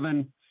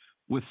 27,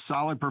 with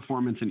solid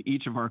performance in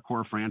each of our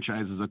core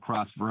franchises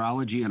across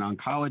virology and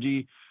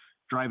oncology,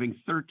 driving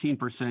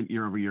 13%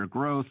 year-over-year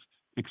growth,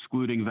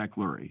 excluding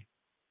Veklury.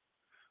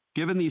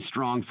 Given these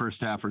strong first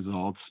half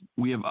results,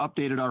 we have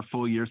updated our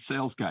full year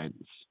sales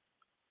guidance.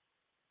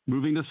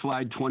 Moving to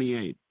slide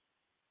 28.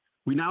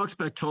 We now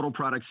expect total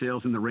product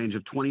sales in the range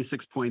of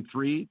 $26.3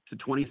 to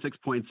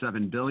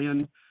 $26.7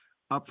 billion,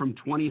 up from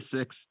 $26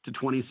 to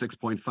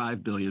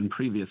 $26.5 billion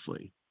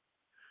previously.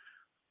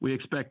 We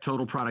expect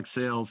total product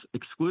sales,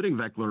 excluding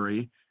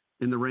Veklury,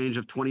 in the range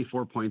of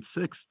 $24.6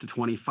 to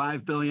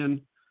 $25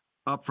 billion,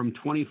 up from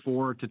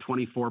 $24 to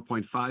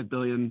 $24.5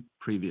 billion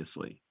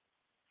previously.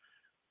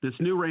 This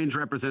new range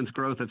represents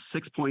growth of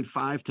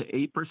 6.5 to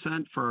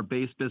 8% for our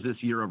base business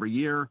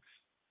year-over-year,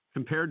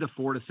 compared to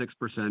 4 to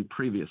 6%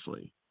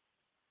 previously.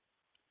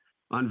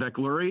 On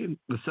Veklury,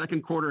 the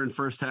second quarter and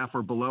first half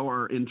were below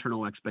our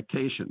internal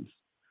expectations.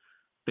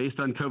 Based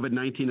on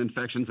COVID-19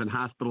 infections and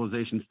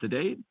hospitalizations to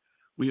date,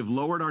 we have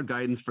lowered our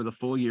guidance for the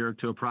full year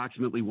to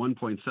approximately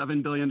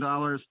 $1.7 billion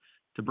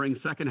to bring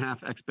second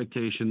half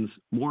expectations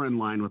more in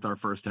line with our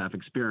first half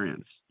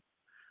experience.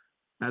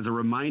 As a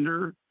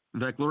reminder,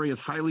 Veklury is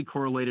highly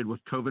correlated with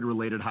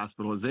COVID-related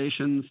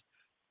hospitalizations,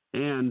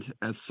 and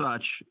as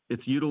such,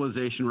 its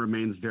utilization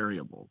remains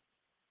variable.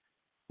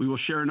 We will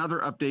share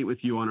another update with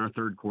you on our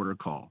third quarter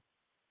call.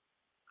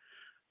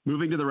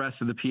 Moving to the rest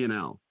of the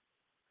P&L.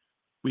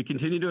 We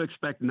continue to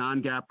expect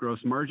non-GAAP gross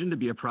margin to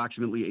be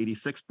approximately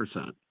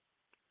 86%.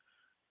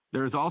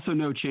 There is also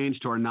no change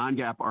to our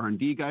non-GAAP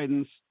R&D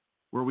guidance,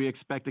 where we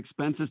expect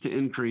expenses to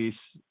increase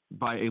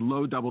by a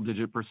low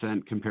double-digit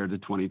 % compared to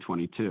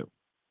 2022.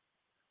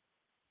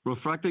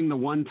 Reflecting the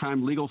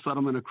one-time legal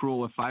settlement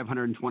accrual of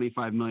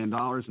 $525 million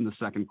in the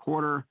second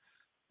quarter,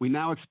 we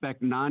now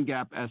expect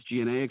non-GAAP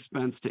SG&A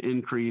expense to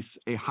increase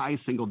a high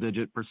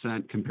single-digit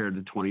 % compared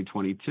to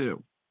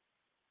 2022.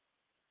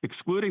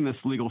 Excluding this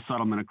legal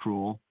settlement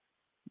accrual,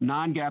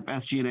 non-GAAP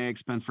SG&A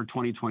expense for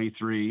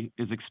 2023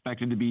 is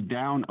expected to be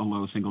down a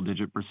low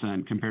single-digit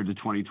 % compared to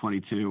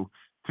 2022,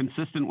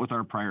 consistent with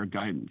our prior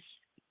guidance.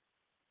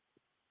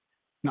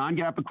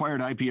 Non-GAAP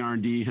acquired IP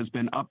R&D has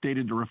been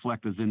updated to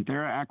reflect the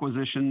Xinthera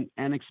acquisition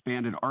and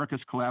expanded Arcus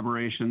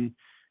collaboration,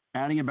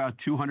 adding about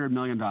 $200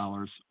 million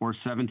or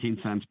 17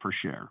 cents per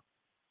share.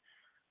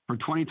 For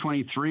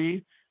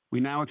 2023, we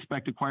now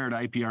expect acquired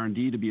IP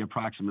R&D to be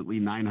approximately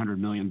 $900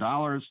 million,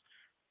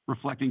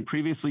 reflecting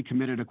previously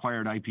committed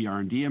acquired IP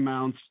R&D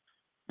amounts,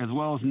 as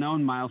well as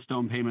known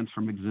milestone payments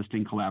from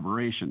existing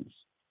collaborations.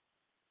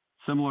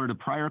 Similar to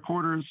prior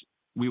quarters,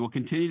 we will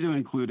continue to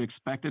include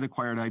expected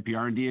acquired IP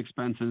R&D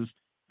expenses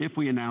if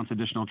we announce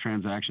additional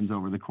transactions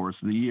over the course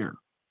of the year.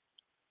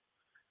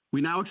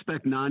 We now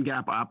expect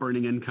non-GAAP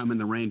operating income in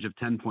the range of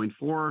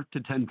 $10.4 to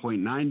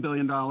 $10.9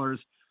 billion, or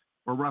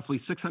roughly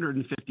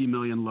 $650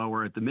 million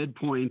lower at the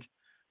midpoint,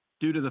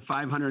 due to the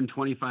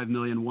 $525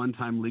 million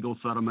one-time legal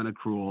settlement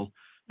accrual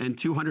and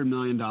 $200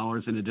 million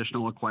in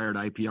additional acquired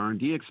IP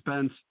R&D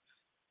expense,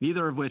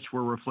 neither of which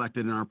were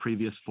reflected in our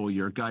previous full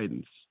year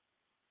guidance.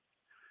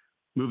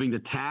 Moving to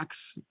tax,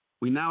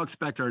 we now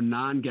expect our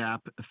non-GAAP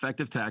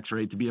effective tax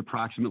rate to be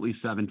approximately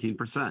 17%,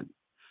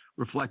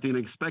 reflecting an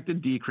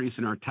expected decrease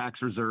in our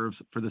tax reserves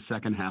for the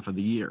second half of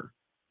the year.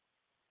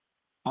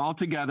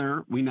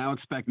 Altogether, we now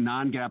expect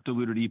non-GAAP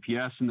diluted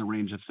EPS in the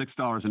range of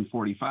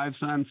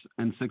 $6.45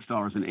 and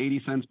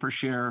 $6.80 per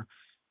share,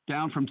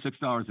 down from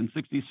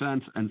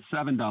 $6.60 and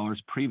 $7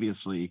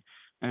 previously,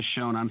 as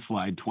shown on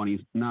slide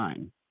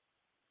 29.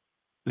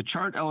 The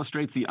chart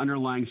illustrates the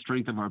underlying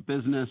strength of our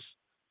business,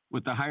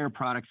 with the higher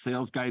product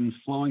sales guidance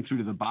flowing through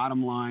to the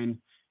bottom line,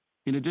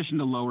 in addition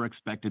to lower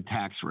expected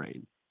tax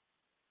rate.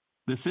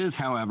 This is,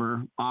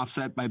 however,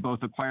 offset by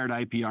both acquired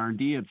IP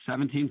R&D at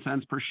 17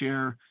 cents per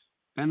share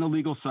and the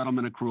legal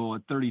settlement accrual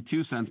at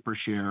 32 cents per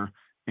share,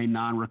 a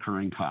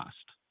non-recurring cost.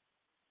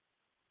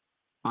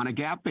 On a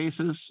GAAP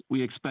basis,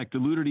 we expect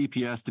diluted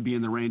EPS to be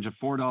in the range of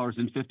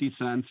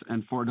 $4.50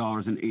 and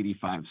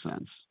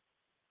 $4.85.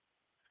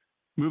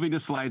 Moving to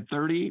slide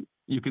 30,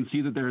 you can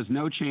see that there is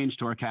no change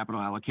to our capital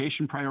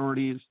allocation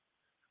priorities.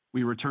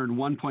 We returned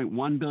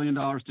 $1.1 billion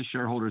to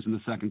shareholders in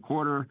the second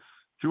quarter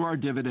through our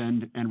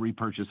dividend and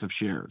repurchase of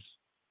shares.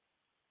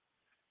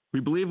 We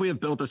believe we have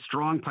built a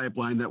strong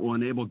pipeline that will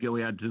enable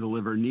Gilead to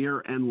deliver near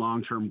and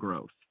long-term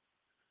growth.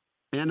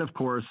 And of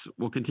course,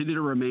 we'll continue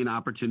to remain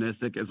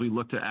opportunistic as we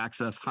look to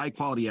access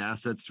high-quality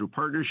assets through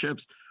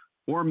partnerships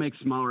or make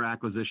smaller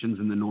acquisitions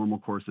in the normal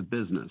course of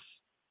business.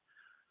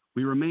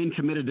 We remain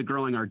committed to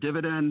growing our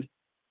dividend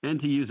and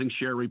to using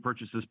share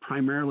repurchases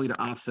primarily to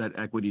offset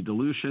equity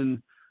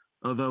dilution,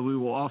 although we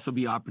will also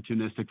be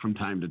opportunistic from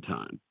time to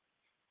time.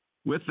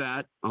 With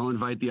that, I'll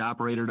invite the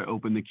operator to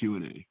open the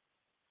Q&A.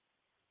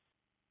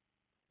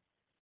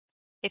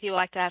 If you would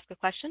like to ask a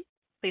question,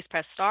 please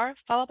press star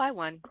followed by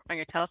 1 on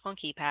your telephone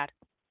keypad.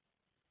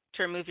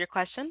 To remove your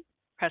question,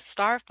 press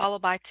star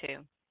followed by 2.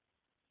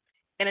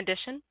 In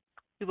addition,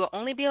 we will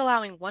only be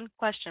allowing one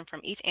question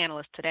from each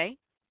analyst today,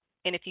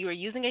 and if you are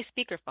using a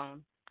speakerphone,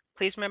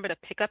 please remember to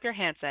pick up your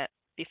handset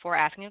before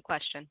asking a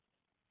question.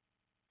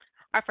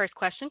 Our first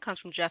question comes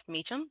from Geoff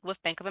Meacham with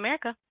Bank of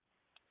America.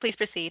 Please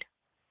proceed.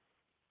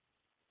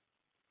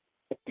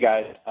 Hey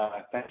guys,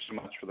 thanks so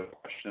much for the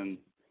question.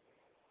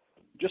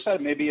 Just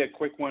had maybe a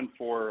quick one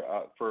for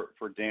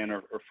Dan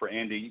or for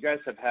Andy. You guys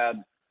have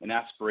had an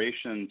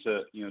aspiration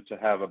to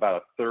have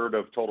about a third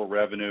of total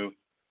revenue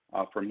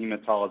from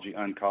hematology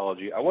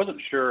oncology. I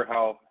wasn't sure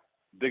how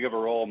big of a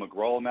role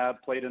magrolimab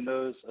played in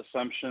those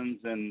assumptions,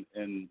 and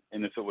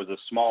if it was a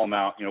small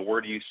amount, where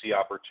do you see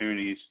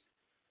opportunities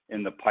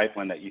in the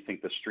pipeline that you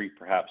think the street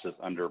perhaps is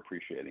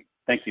underappreciating?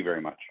 Thank you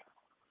very much.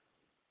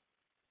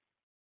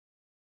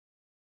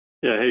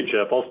 Yeah, hey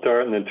Jeff, I'll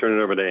start and then turn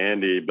it over to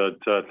Andy, but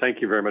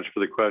thank you very much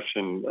for the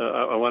question.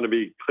 I want to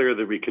be clear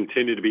that we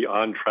continue to be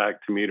on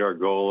track to meet our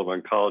goal of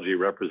oncology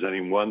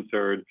representing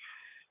 1/3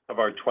 of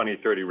our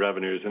 2030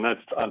 revenues, and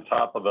that's on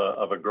top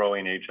of a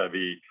growing HIV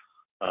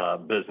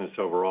business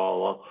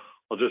overall.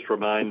 I'll just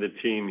remind the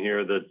team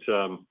here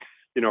that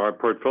our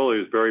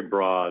portfolio is very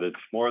broad. It's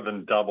more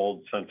than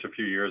doubled since a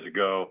few years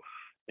ago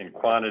in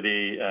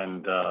quantity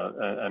and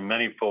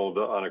manyfold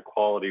on a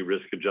quality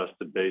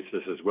risk-adjusted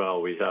basis as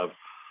well. We have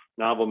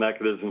novel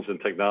mechanisms and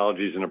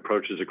technologies and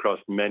approaches across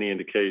many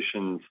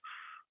indications,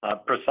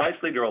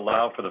 precisely to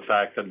allow for the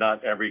fact that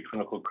not every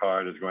clinical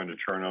card is going to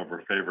turn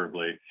over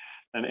favorably.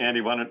 And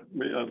Andy,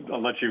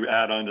 I'll let you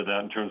add on to that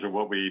in terms of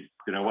what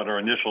our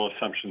initial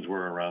assumptions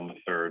were around the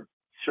third.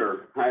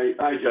 Sure.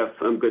 Hi, Jeff.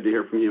 Good to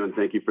hear from you, and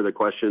thank you for the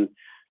question.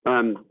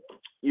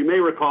 You may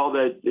recall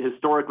that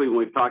historically, when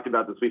we've talked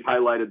about this, we've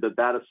highlighted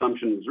that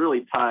assumption is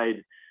really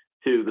tied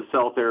to the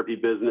cell therapy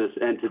business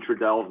and to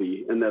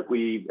Trodelvy, and that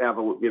we have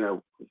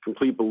a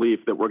complete belief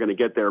that we're going to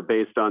get there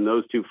based on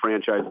those two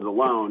franchises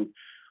alone.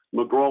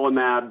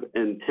 Magrolimab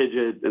and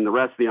TIGIT and the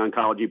rest of the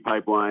oncology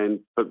pipeline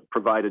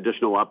provide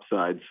additional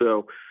upside.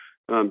 So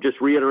just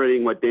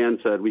reiterating what Dan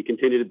said, we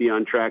continue to be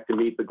on track to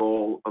meet the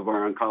goal of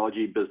our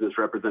oncology business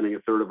representing a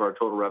third of our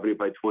total revenue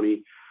by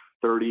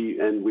 2030,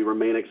 and we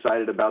remain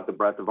excited about the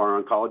breadth of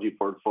our oncology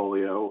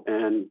portfolio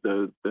and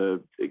the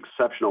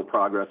exceptional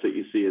progress that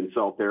you see in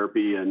cell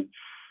therapy and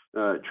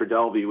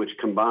Trodelvy, which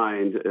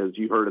combined, as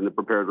you heard in the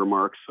prepared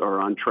remarks, are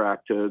on track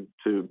to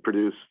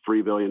produce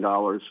 $3 billion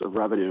of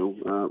revenue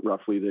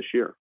roughly this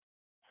year.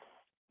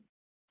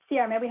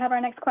 Sierra, may we have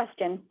our next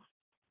question?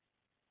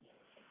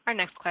 Our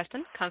next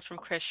question comes from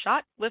Chris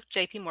Schott with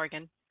J.P.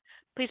 Morgan.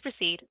 Please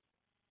proceed.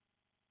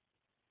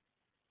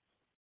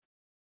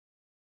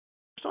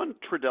 On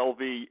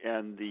Trodelvy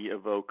and the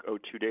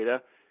EVOKE-02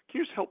 data, can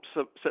you just help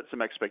set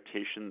some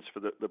expectations for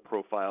the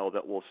profile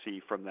that we'll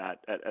see from that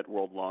at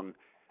World Lung?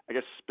 I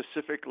guess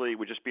specifically,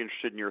 we'd just be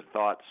interested in your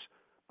thoughts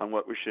on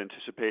what we should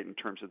anticipate in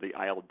terms of the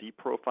ILD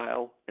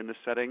profile in this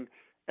setting,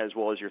 as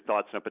well as your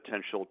thoughts on a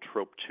potential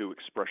TROP2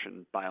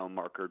 expression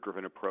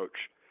biomarker-driven approach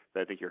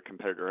that I think your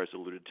competitor has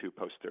alluded to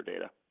post their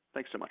data.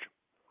 Thanks so much.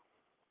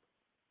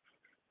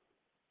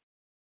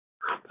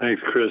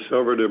 Thanks, Chris.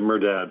 Over to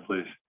Merdad,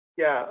 please.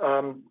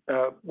 Yeah,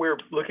 we're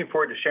looking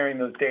forward to sharing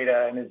those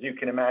data, and as you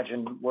can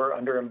imagine, we're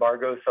under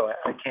embargo, so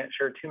I can't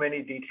share too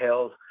many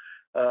details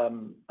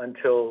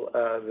until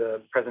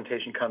the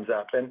presentation comes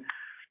up. And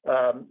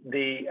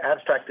the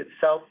abstract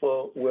itself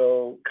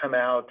will come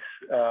out,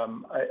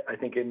 I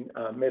think, in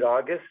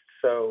mid-August,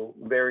 so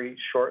very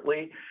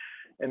shortly.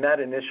 And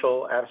that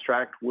initial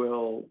abstract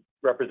will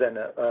represent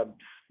a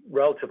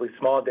relatively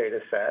small data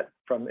set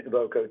from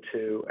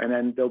EVOKE-02, and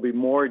then there'll be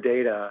more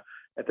data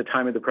at the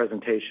time of the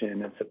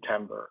presentation in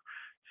September.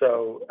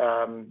 So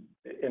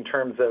in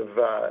terms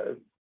of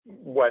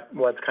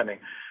what's coming.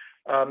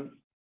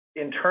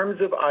 In terms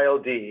of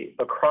ILD,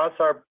 across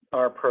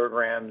our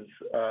programs,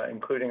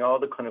 including all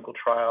the clinical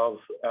trials,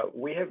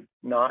 we have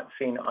not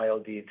seen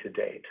ILD to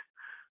date.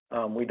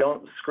 We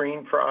don't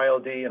screen for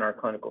ILD in our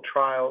clinical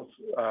trials,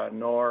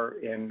 nor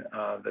in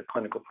the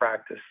clinical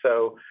practice.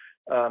 So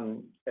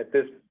at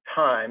this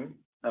time,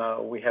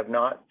 we have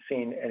not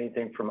seen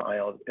anything from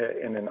ILD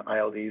in an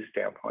ILD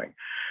standpoint.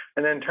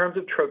 And then in terms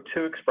of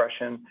TROP2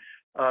 expression,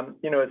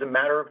 as a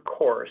matter of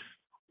course,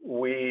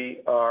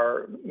 we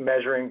are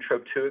measuring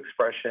TROP2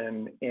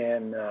 expression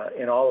in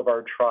all of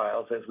our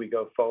trials as we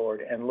go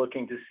forward and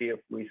looking to see if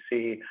we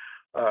see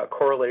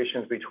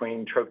correlations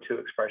between TROP2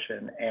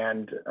 expression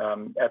and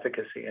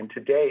efficacy. And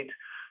to date,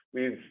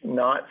 we've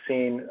not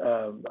seen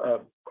a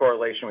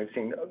correlation. We've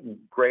seen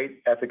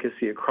great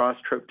efficacy across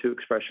TROP2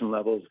 expression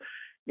levels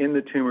in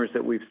the tumors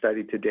that we've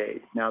studied to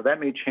date. Now,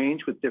 that may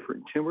change with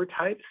different tumor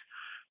types,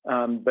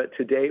 but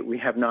to date, we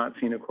have not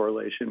seen a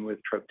correlation with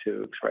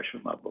TROP2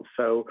 expression levels.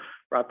 So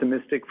we're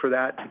optimistic for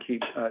that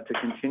to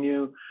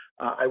continue.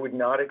 I would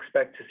not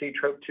expect to see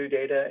TROP2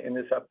 data in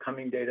this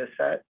upcoming data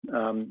set.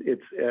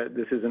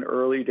 This is an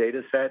early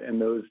data set,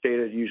 and those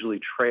data usually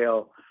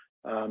trail,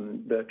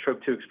 the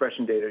TROP2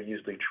 expression data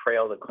usually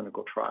trail the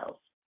clinical trials.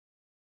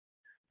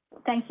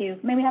 Thank you.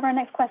 May we have our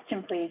next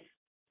question, please?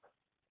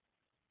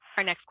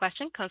 Our next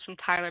question comes from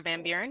Tyler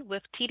Van Buren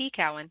with TD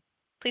Cowen.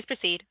 Please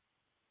proceed.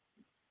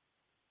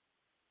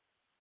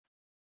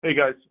 Hey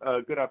guys,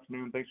 good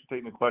afternoon. Thanks for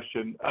taking the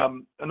question.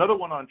 Another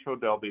one on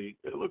Trodelvy.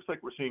 It looks like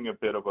we're seeing a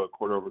bit of a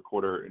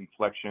quarter-over-quarter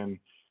inflection.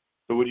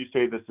 So would you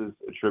say this is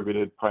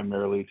attributed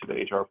primarily to the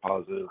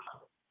HR-positive,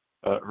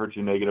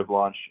 HER2-negative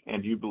launch?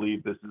 And do you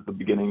believe this is the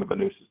beginning of a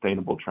new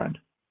sustainable trend?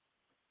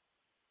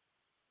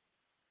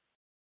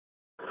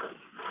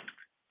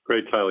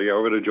 Great, Tyler. Yeah,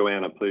 over to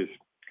Joanna, please.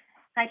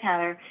 Hi,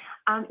 Tyler.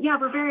 Yeah,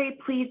 we're very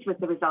pleased with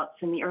the results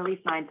and the early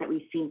signs that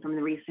we've seen from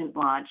the recent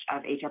launch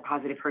of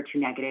HR-positive,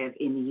 HER2-negative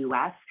in the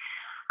U.S.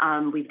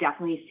 We've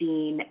definitely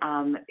seen,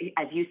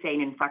 as you say,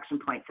 an inflection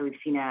point. So we've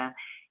seen a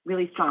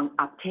really strong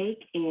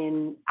uptake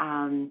in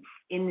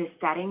this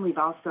setting. We've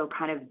also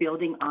kind of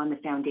building on the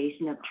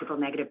foundation of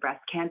triple-negative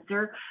breast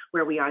cancer,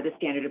 where we are the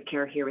standard of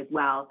care here as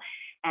well.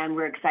 And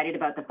we're excited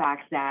about the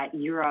fact that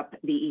Europe,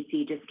 the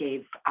EC just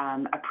gave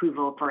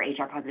approval for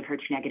HR-positive,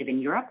 HER2-negative in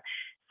Europe.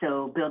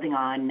 So building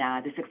on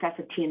the success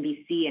of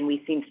TNBC, and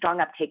we've seen strong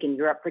uptake in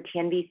Europe for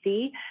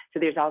TNBC. So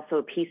there's also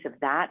a piece of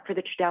that for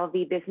the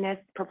Trodelvy business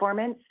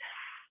performance.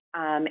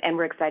 And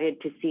we're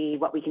excited to see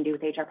what we can do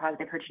with HR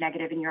positive, HER2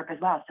 negative in Europe as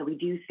well. So we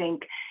do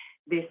think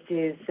this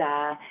is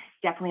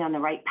definitely on the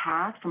right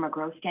path from a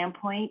growth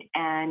standpoint,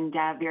 and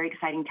very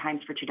exciting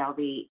times for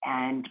Trodelvy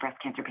and breast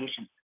cancer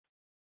patients.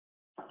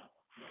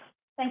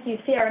 Thank you.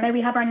 Sierra, may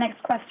we have our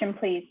next question,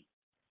 please?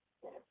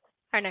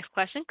 Our next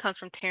question comes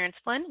from Terence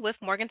Flynn with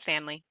Morgan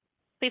Stanley.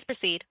 Please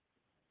proceed.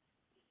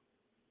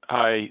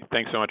 Hi.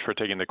 Thanks so much for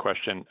taking the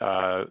question.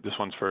 This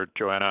one's for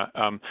Joanna.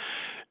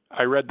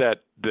 I read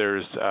that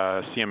there's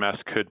CMS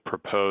could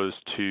propose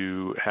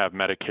to have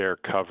Medicare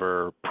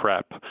cover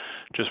PrEP.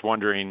 Just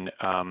wondering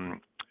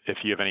if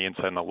you have any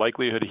insight on the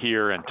likelihood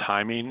here and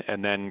timing,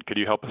 and then could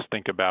you help us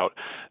think about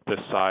the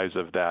size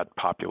of that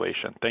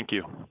population? Thank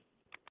you.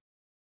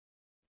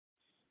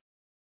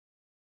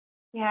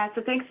 Yeah,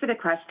 so thanks for the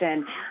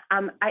question.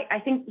 I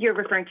think you're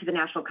referring to the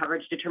National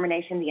Coverage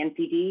Determination, the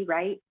NCD,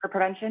 right, for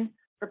prevention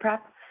for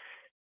PrEP?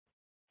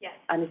 Yes.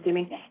 I'm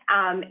assuming.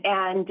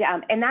 And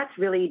that's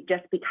really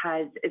just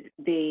because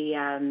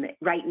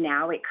right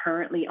now it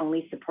currently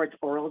only supports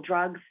oral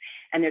drugs,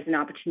 and there's an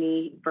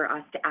opportunity for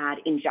us to add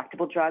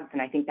injectable drugs,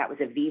 and I think that was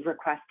a ViiV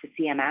request to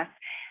CMS.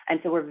 And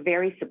so we're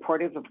very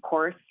supportive, of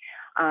course.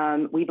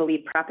 We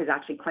believe PrEP is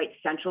actually quite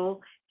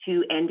central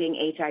to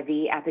ending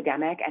HIV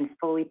epidemic and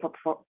fully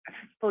support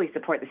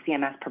the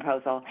CMS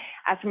proposal.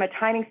 As from a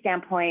timing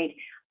standpoint,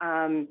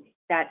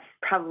 that's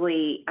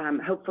probably,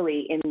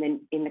 hopefully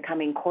in the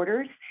coming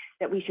quarters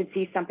that we should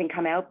see something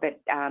come out, but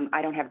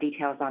I don't have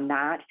details on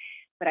that.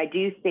 But I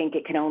do think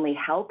it can only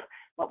help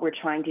what we're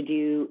trying to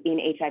do in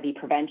HIV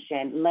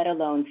prevention, let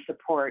alone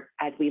support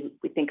as we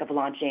think of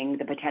launching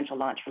the potential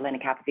launch for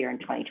lenacapavir in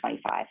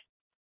 2025.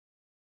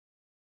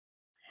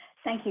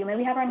 Thank you. May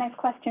we have our next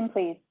question,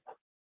 please?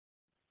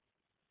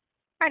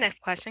 Our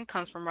next question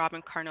comes from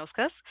Robyn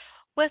Karnauskas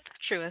with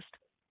Truist.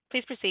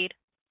 Please proceed.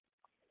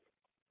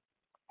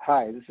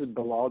 Hi, this is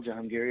Bilal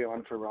Jahangiri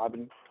on for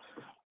Robyn.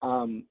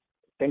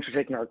 Thanks for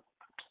taking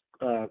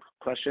our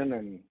question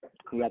and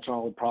congrats on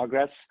all the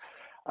progress.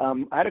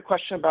 I had a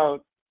question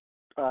about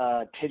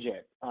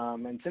TIGIT.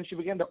 And since you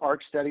began the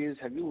ARC studies,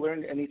 have you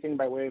learned anything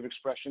by way of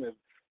expression of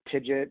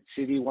TIGIT,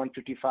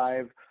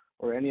 CD155,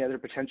 or any other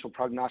potential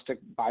prognostic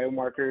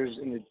biomarkers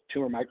in the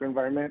tumor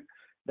microenvironment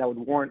that would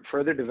warrant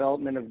further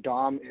development of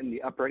DOM in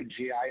the upper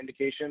GI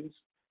indications,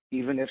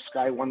 even if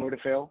Sky-1 were to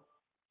fail?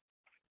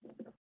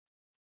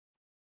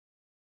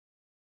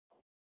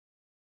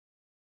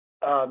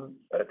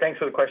 Thanks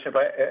for the question.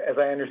 As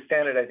I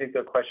understand it, I think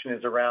the question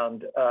is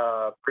around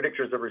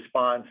predictors of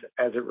response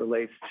as it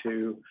relates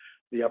to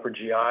the upper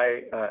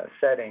GI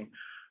setting.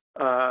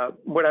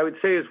 What I would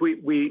say is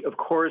we of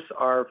course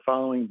are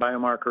following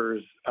biomarkers.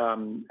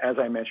 As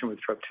I mentioned with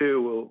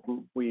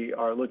TROP2, we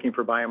are looking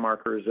for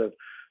biomarkers of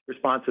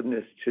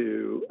responsiveness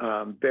to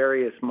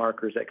various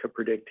markers that could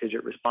predict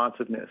TIGIT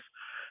responsiveness.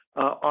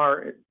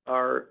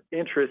 Our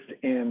interest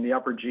in the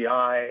upper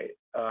GI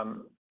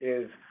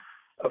is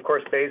of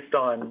course based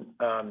on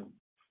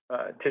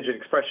TIGIT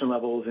expression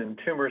levels in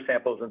tumor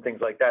samples and things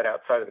like that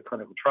outside of the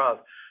clinical trials,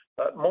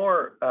 but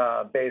more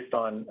based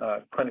on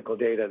clinical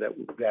data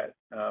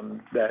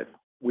that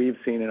we've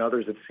seen and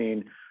others have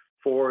seen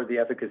for the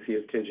efficacy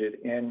of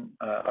TIGIT in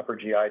upper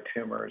GI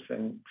tumors.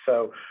 And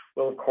so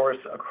we'll, of course,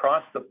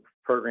 across the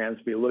programs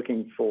be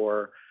looking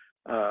for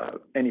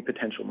any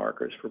potential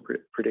markers for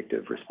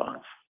predictive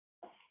response.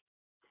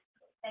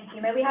 Thank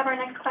you. May we have our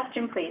next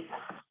question, please?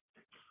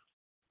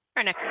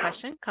 Our next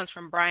question comes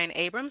from Brian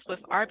Abrams with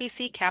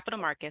RBC Capital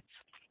Markets.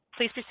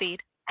 Please proceed.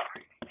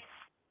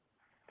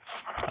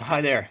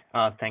 Hi there.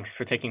 Thanks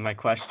for taking my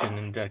question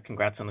and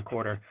congrats on the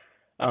quarter.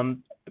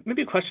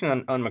 Maybe a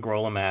question on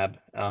magrolimab.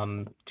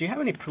 Do you have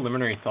any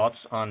preliminary thoughts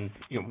on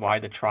why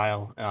the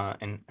trial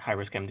in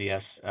high-risk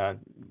MDS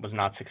was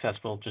not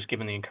successful, just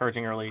given the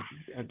encouraging early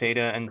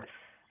data? And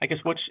I guess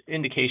which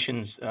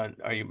indications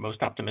are you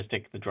most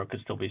optimistic the drug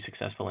could still be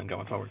successful in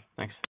going forward?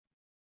 Thanks.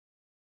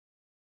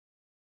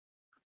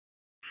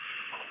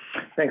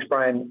 Thanks,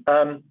 Brian.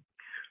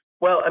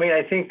 Well, I mean,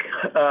 I think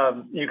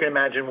you can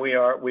imagine we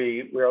are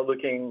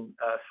looking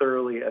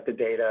thoroughly at the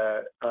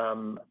data,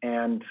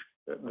 and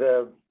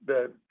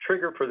the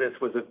trigger for this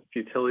was a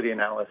futility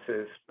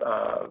analysis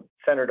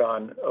centered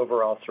on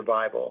overall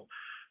survival.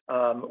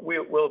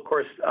 We'll of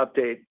course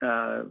update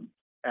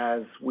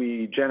as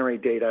we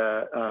generate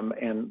data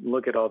and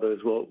look at all those.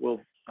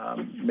 We'll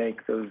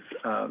make those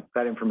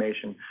that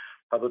information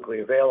publicly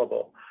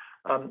available.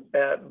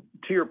 To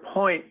your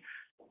point,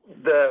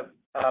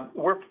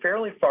 we're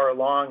fairly far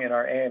along in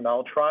our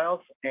AML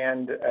trials,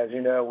 and as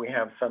you know, we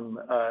have some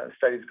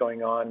studies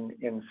going on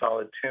in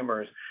solid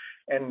tumors,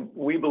 and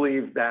we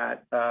believe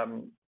that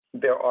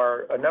there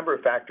are a number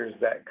of factors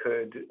that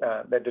could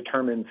that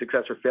determine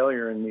success or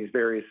failure in these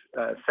various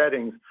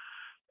settings,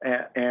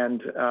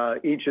 and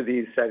each of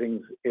these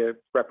settings it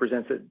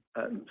represents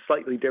a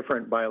slightly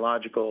different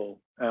biological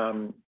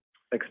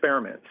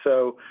experiment.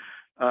 So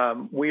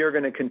we are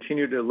going to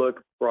continue to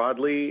look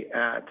broadly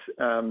at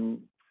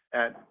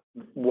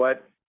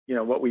what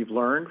what we've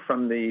learned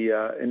from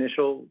the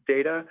initial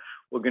data.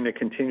 We're going to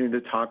continue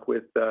to talk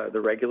with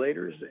the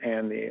regulators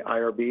and the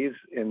IRBs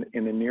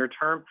in the near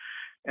term,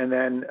 and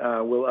then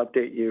we'll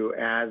update you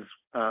as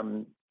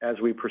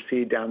we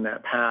proceed down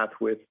that path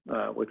with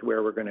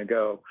where we're going to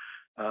go.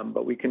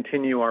 But we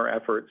continue our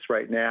efforts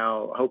right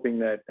now, hoping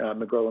that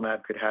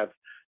magrolimab could have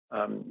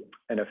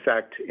an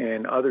effect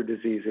in other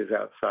diseases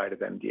outside of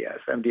MDS.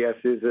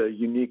 MDS is a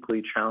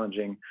uniquely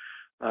challenging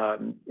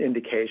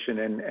indication,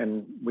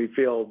 and we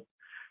feel,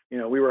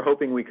 we were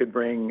hoping we could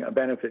bring a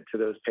benefit to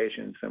those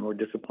patients, and we're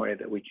disappointed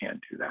that we can't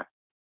do that.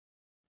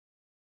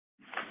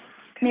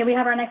 May we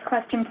have our next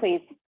question,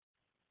 please?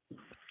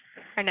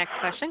 Our next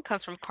question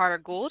comes from Carter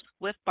Gould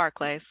with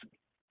Barclays.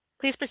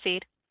 Please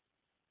proceed.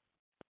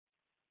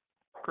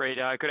 Great.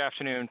 Good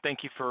afternoon. Thank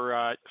you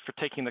for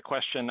taking the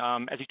question.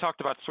 As you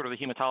talked about sort of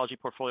the hematology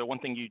portfolio, one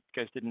thing you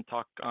guys didn't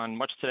talk on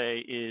much today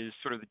is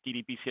sort of the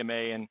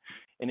DD-BCMA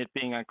and it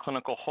being on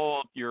clinical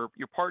hold. Your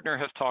partner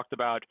has talked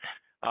about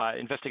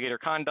investigator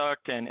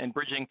conduct and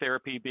bridging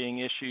therapy being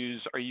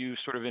issues. Are you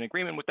sort of in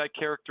agreement with that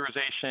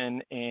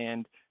characterization?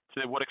 And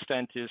to what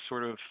extent is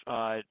sort of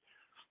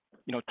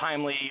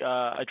timely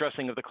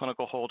addressing of the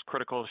clinical hold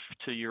critical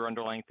to your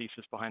underlying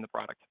thesis behind the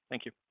product?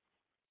 Thank you.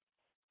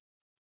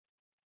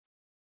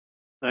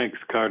 Thanks,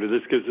 Carter.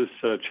 This gives us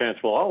a chance,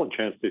 all a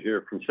chance to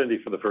hear from Cindy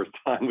for the first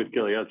time with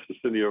Gilead. So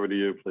Cindy, over to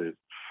you, please.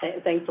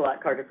 Thanks a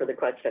lot, Carter, for the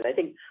question. I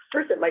think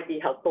first it might be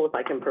helpful if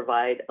I can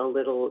provide a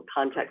little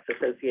context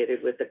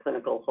associated with the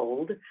clinical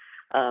hold.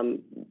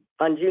 On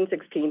June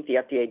 16th, the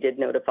FDA did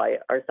notify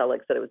Arcellx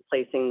that it was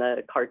placing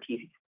the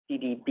CAR-T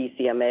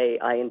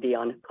DD-BCMA IND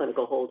on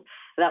clinical hold.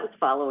 And that was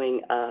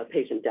following a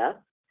patient death.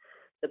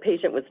 The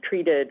patient was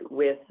treated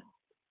with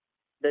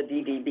the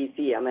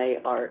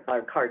DD-BCMA,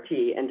 our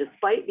CAR-T, and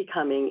despite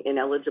becoming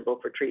ineligible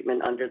for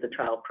treatment under the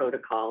trial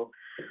protocol,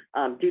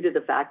 due to the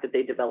fact that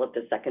they developed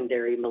a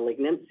secondary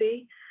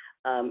malignancy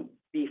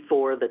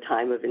before the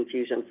time of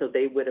infusion, so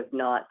they would have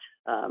not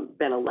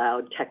been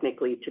allowed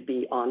technically to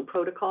be on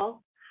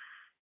protocol.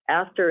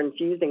 After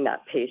infusing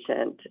that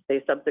patient,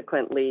 they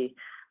subsequently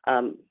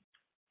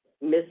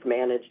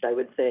mismanaged, I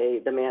would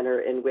say, the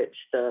manner in which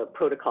the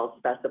protocol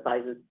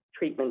specifies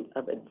treatment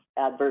of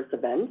adverse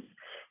events.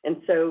 And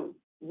so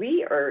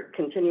we are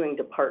continuing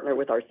to partner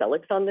with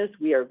Arcellx on this.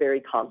 We are very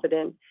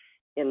confident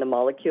in the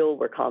molecule.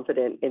 We're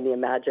confident in the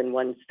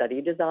Imagine-1 study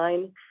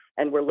design,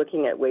 and we're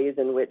looking at ways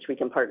in which we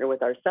can partner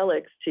with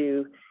Arcellx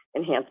to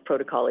enhance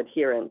protocol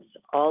adherence.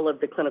 All of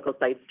the clinical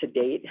sites to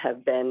date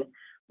have been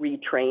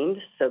retrained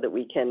so that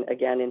we can,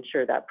 again,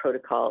 ensure that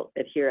protocol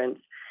adherence.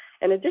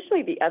 And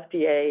additionally, the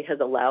FDA has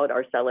allowed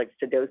Arcellx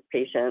to dose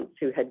patients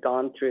who had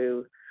gone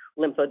through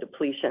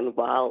lymphodepletion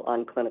while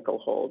on clinical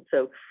hold.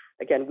 So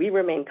again, we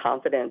remain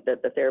confident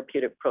that the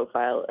therapeutic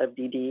profile of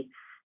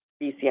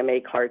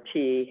DD-BCMA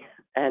CAR-T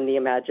and the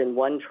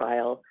Imagine-1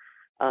 trial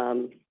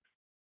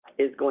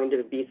is going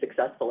to be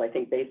successful, I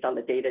think, based on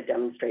the data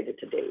demonstrated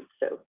to date.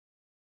 So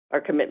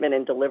our commitment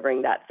in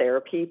delivering that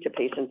therapy to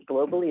patients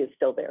globally is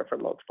still there for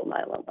multiple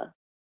myeloma.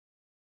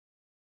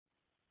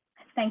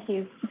 Thank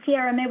you.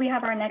 Sierra, may we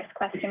have our next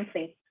question,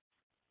 please?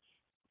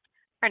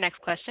 Our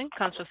next question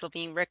comes from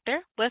Salveen Richter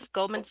with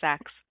Goldman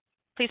Sachs.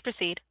 Please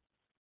proceed.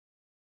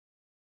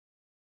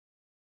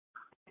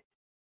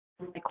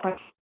 My question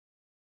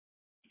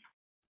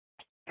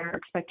are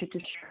expected to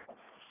share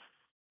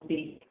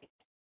the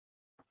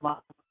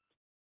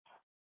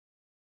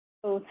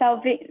So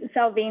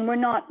Salveen, we're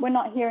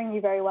not hearing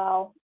you very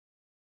well.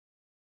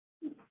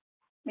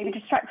 Maybe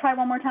just try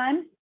one more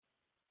time.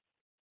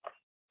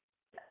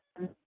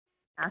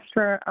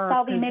 Astra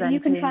Salveen, maybe you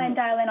can try and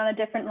dial in on a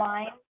different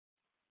line.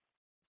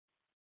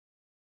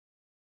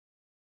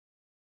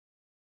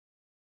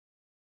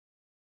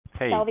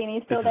 Hey, Salveen, are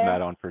you still this there? is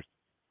Matt on for.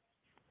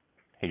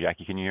 Hey,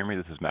 Jackie, can you hear me?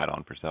 This is Matt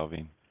on for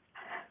Salveen.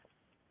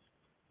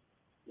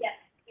 Yes,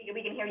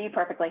 we can hear you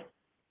perfectly.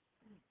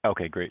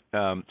 Okay, great.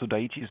 So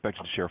Daiichi is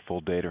expected to share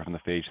full data from the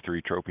phase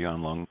 3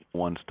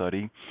 TROPION-Lung1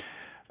 study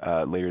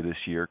later this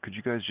year. Could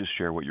you guys just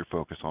share what you're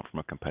focused on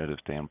from a competitive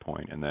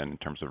standpoint, and then in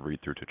terms of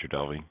read-through to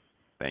Trodelvy?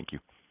 Thank you.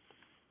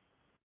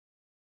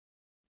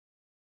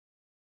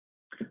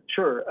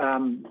 Sure.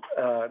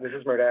 This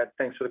is Merdad.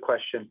 Thanks for the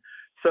question.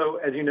 So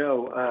as you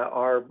know,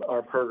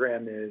 our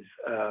program is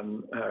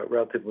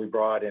relatively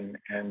broad and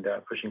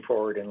pushing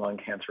forward in lung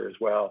cancer as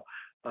well.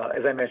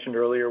 As I mentioned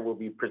earlier, we'll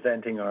be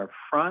presenting our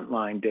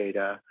frontline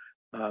data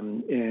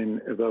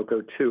in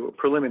EVOKE-02,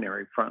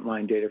 preliminary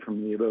frontline data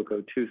from the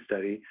EVOKE-02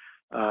 study.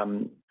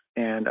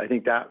 And I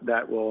think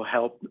that will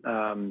help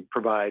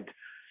provide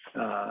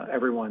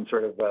everyone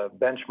sort of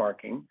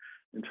benchmarking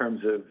in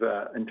terms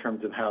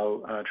of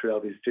how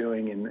Trodelvy is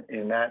doing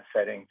in that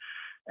setting.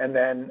 And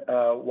then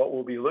what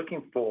we'll be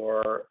looking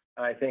for,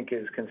 I think,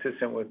 is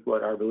consistent with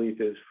what our belief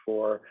is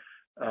for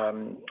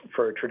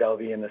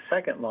Trodelvy in the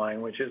second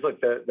line, which is,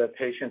 look, the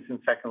patients in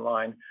second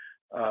line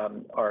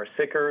are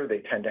sicker. They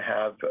tend to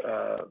have,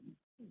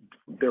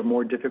 they're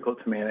more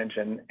difficult to manage,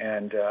 and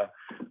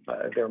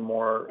they're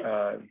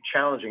more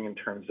challenging in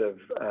terms of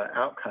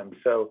outcomes.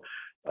 So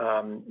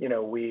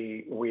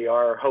we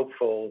are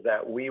hopeful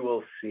that we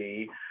will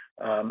see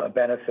a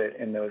benefit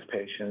in those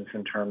patients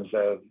in terms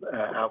of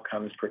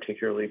outcomes,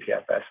 particularly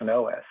PFS and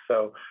OS.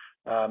 So,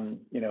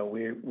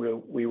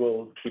 we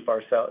will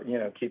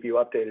keep you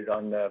updated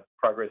on the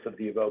progress of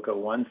the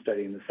EVOKE-01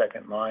 study in the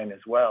second line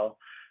as well.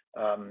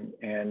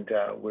 And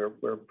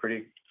we're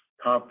pretty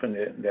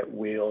confident that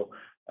we'll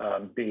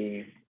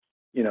be,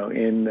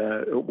 in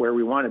where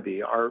we want to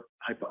be. Our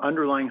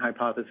underlying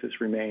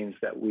hypothesis remains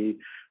that we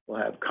will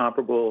have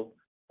comparable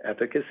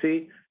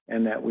efficacy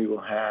and that we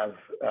will have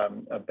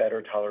a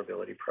better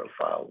tolerability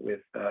profile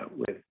with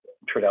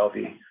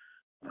Trodelvy.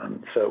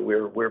 So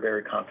we're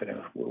very confident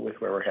with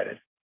where we're headed.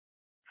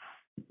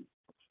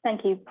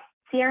 Thank you.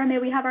 Sierra, may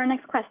we have our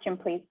next question,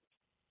 please?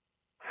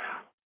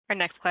 Our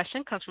next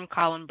question comes from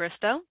Colin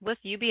Bristow with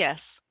UBS.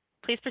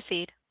 Please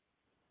proceed.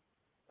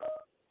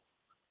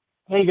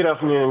 Hey, good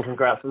afternoon, and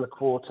congrats on the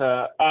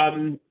quarter.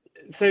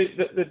 So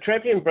the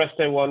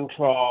TROPION-Breast01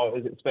 trial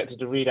is expected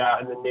to read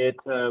out in the near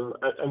term.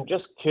 I'm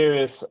just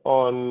curious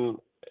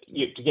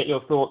to get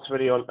your thoughts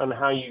really on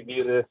how you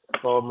view this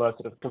from a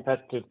sort of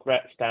competitive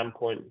threat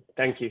standpoint.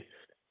 Thank you.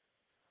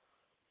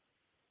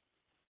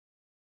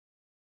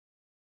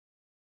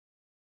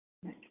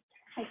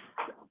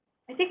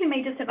 I think we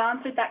may just have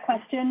answered that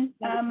question.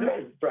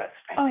 Breast.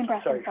 Oh, in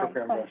breast. Sorry,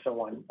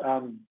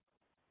 TROPION-Breast01.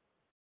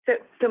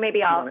 So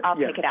maybe I'll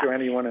pick it up.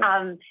 Joanna, you want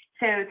to?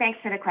 So thanks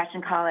for the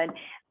question, Colin.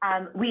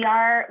 We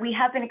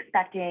have been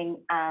expecting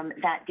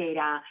that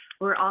data.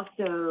 We're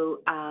also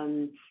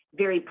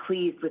very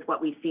pleased with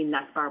what we've seen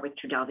thus far with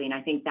Trodelvy, and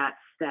I think that's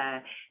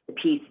the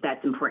piece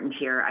that's important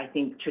here. I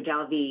think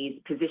Trodelvy's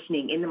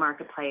positioning in the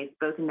marketplace,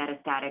 both in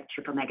metastatic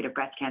triple-negative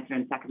breast cancer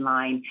and second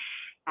line,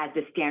 as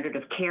the standard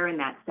of care in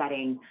that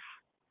setting,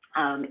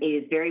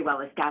 is very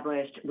well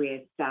established,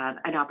 with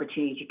an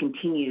opportunity to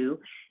continue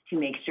to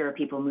make sure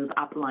people move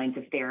up lines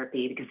of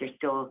therapy, because there's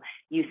still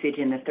usage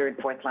in the third,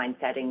 fourth line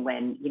setting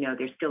when,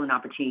 there's still an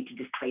opportunity to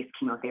displace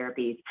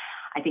chemotherapies.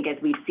 I think as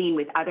we've seen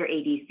with other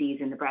ADCs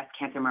in the breast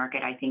cancer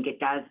market, I think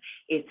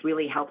it's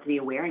really helped the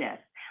awareness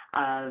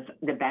of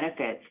the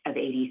benefits of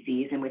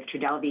ADCs, and with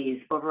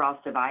Trodelvy's overall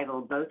survival,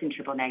 both in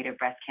triple-negative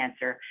breast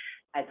cancer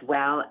as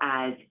well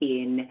as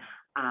in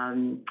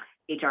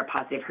HR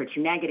positive, HER2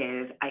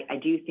 negative, I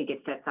do think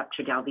it sets up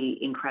Trodelvy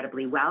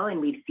incredibly well. And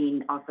we've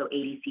seen also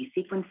ADC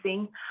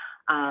sequencing,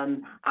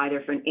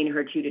 either from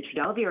Enhertu to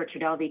Trodelvy or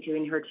Trodelvy to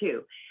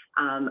Enhertu.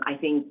 I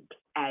think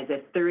as a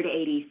third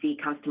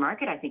ADC comes to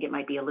market, I think it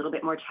might be a little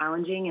bit more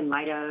challenging in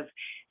light of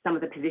some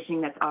of the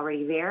positioning that's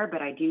already there,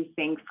 but I do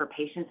think for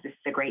patients, this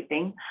is a great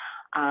thing.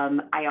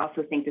 I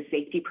also think the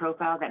safety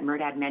profile that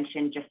Merdad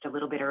mentioned just a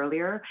little bit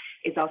earlier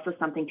is also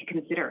something to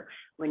consider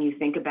when you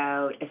think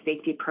about a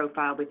safety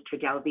profile with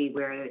Trodelvy,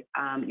 where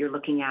you're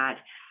looking at,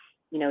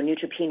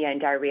 neutropenia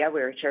and diarrhea,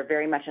 which are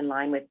very much in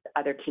line with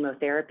other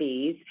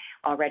chemotherapies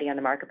already on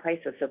the marketplace.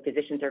 So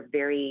physicians are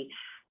very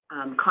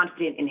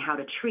confident in how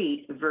to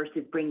treat,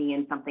 versus bringing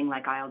in something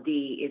like ILD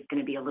is going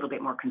to be a little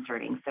bit more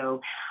concerning.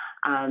 So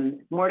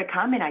more to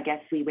come, and I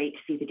guess we wait to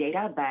see the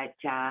data. But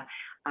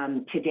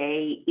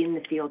today, in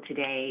the field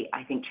today,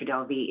 I think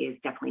Trodelvy is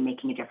definitely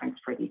making a difference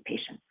for these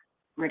patients.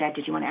 Merdad,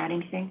 did you want to add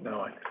anything?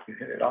 No, I think you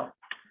hit it all.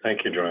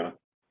 Thank you, Joanna.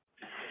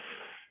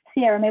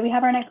 Sierra, may we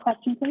have our next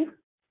question, please?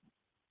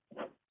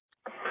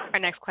 Our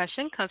next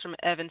question comes from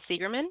Evan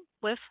Seigerman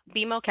with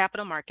BMO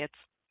Capital Markets.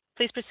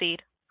 Please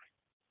proceed.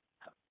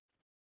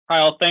 Hi,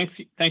 all. Thank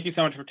you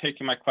so much for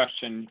taking my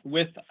question.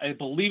 With, I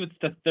believe it's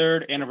the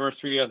third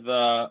anniversary of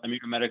the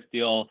Immunomedics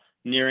deal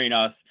nearing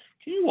us,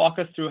 can you walk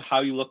us through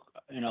how you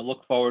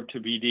look forward to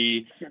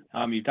BD?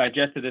 You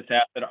digested this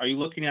asset. Are you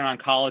looking at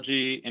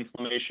oncology,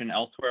 inflammation,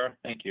 elsewhere?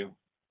 Thank you.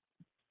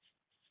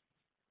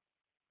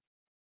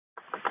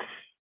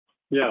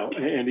 Yeah,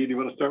 Andy, do you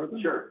want to start with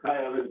that? Sure.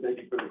 Hi, Evan. Thank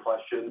you for the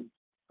question.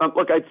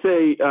 Look, I'd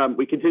say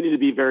we continue to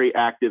be very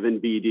active in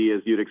BD,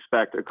 as you'd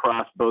expect,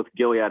 across both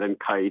Gilead and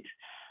Kite.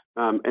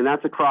 And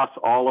that's across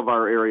all of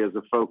our areas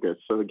of focus.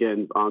 So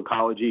again,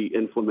 oncology,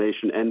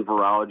 inflammation, and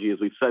virology. As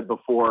we've said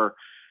before,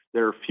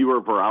 there are fewer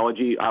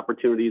virology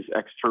opportunities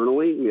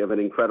externally. We have an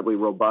incredibly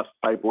robust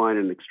pipeline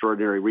and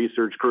extraordinary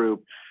research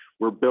group.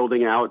 We're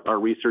building out our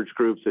research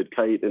groups at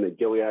Kite and at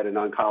Gilead in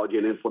oncology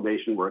and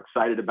inflammation. We're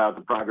excited about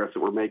the progress that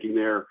we're making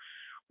there.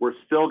 We're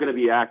still going to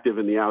be active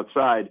in the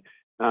outside.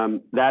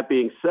 That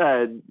being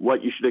said,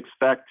 what you should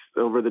expect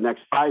over the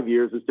next 5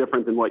 years is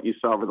different than what you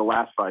saw over the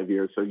last 5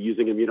 years. So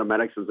using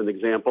Immunomedics as an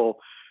example,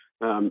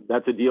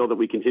 that's a deal that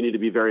we continue to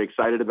be very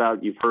excited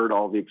about. You've heard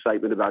all the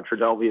excitement about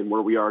Trodelvy and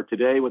where we are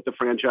today with the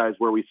franchise,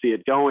 where we see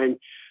it going.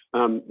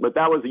 But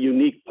that was a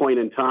unique point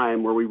in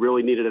time where we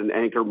really needed an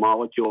anchor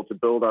molecule to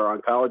build our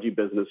oncology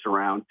business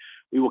around.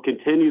 We will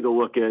continue to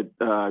look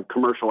at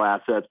commercial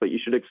assets, but you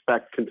should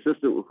expect,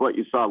 consistent with what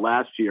you saw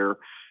last year,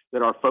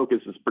 that our focus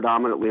is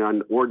predominantly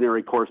on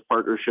ordinary course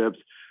partnerships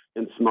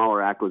and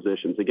smaller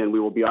acquisitions. Again,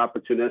 we will be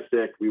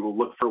opportunistic. We will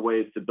look for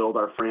ways to build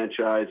our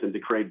franchise and to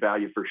create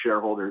value for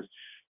shareholders,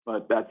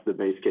 but that's the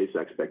base case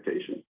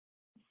expectation.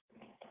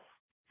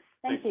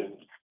 Thank you.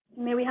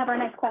 May we have our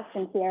next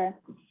question, Sierra?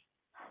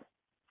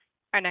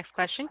 Our next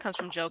question comes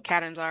from Joe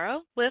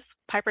Catanzaro with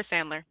Piper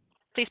Sandler.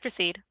 Please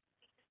proceed.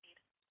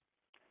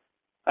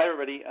 Hi,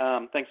 everybody.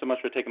 Thanks so much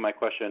for taking my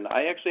question.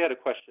 I actually had a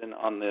question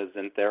on the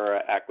Xinthera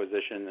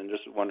acquisition and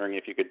just wondering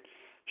if you could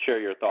share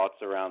your thoughts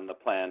around the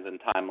plans and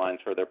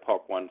timelines for their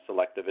PARP1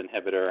 selective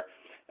inhibitor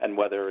and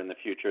whether in the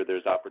future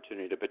there's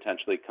opportunity to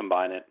potentially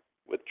combine it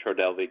with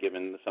Trodelvy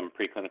given some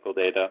preclinical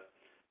data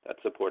that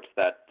supports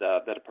that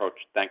approach.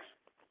 Thanks.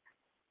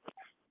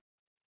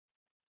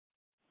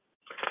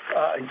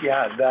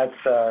 Yeah,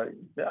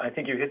 I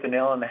think you hit the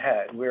nail on the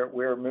head.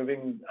 We're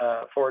moving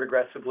forward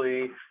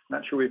aggressively.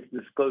 Not sure we've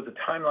disclosed the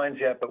timelines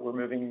yet, but we're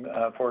moving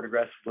forward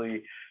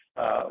aggressively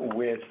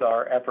with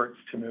our efforts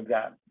to move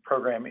that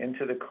program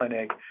into the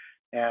clinic.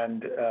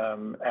 And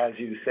as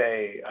you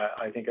say,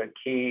 I think a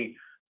key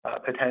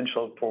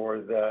potential for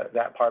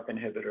that PARP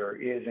inhibitor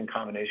is in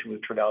combination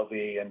with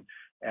Trodelvy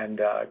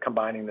and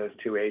combining those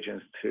two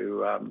agents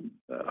to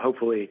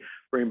hopefully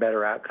bring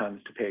better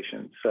outcomes to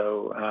patients.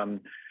 So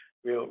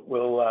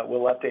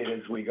we'll update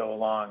as we go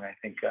along. I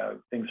think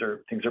things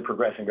are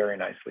progressing very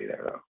nicely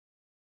there, though.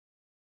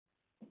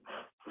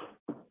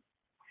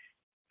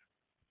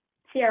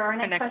 Sierra,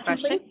 our next question,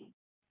 please.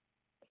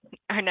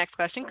 Our next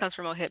question comes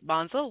from Mohit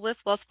Bansal with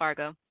Wells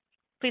Fargo.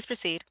 Please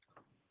proceed.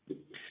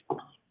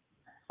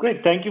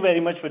 Great. Thank you very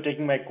much for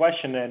taking my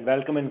question, and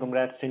welcome and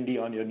congrats, Cindy,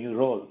 on your new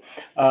role.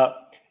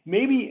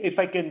 Maybe if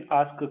I can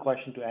ask a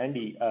question to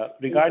Andy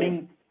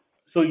regarding,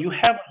 so you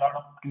have a lot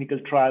of clinical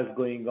trials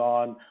going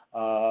on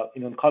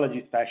in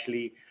oncology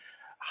especially.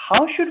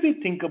 How should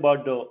we think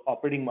about the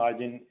operating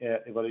margin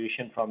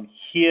evaluation from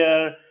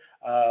here?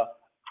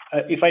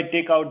 If I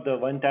take out the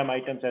one-time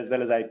items as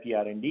well as IP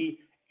R&D,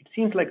 it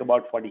seems like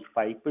about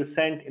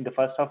 45% in the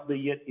first half of the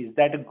year. Is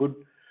that a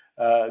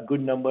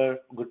good number,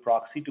 good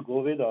proxy to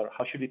go with, or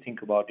how should we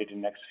think about it in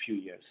the next few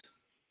years?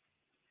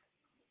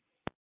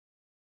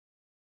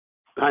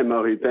 Hi,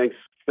 Mohit.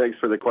 Thanks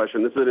for the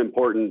question. This is an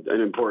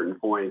important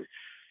point.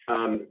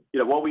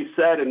 What we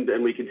said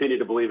and we continue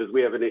to believe is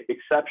we have an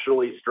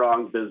exceptionally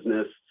strong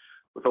business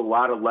with a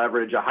lot of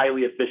leverage, a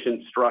highly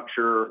efficient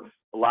structure,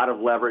 a lot of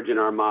leverage in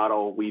our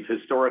model. We've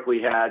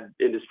historically had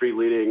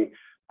industry-leading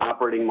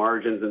operating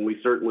margins, and we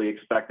certainly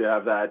expect to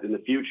have that in the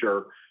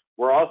future.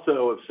 We're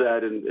also have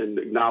said and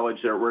acknowledged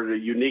that we're at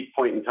a unique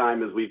point in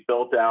time as we've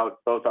built out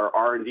both our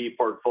R&D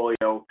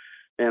portfolio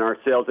and our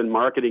sales and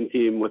marketing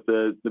team with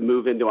the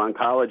move into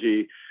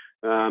oncology,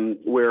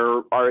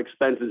 where our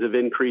expenses have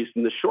increased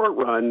in the short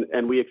run,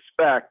 and we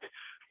expect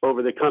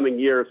over the coming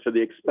years for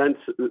the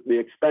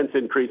expense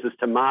increases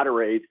to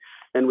moderate,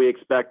 and we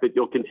expect that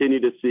you'll continue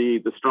to see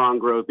the strong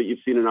growth that you've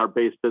seen in our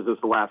base business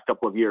the last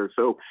couple of years.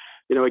 So,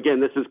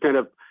 again, this is kind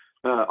of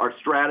our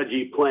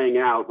strategy playing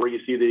out where you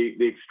see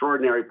the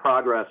extraordinary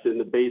progress in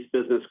the base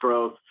business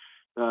growth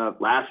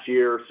last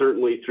year,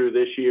 certainly through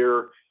this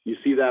year. You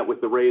see that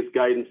with the raised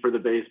guidance for the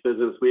base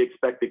business. We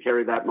expect to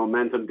carry that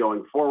momentum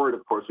going forward.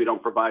 Of course, we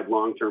don't provide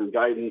long-term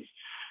guidance.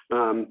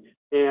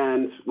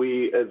 And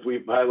we, as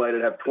we've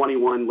highlighted, have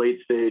 21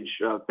 late-stage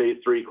phase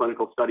 3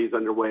 clinical studies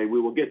underway.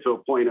 We will get to a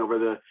point over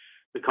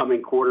the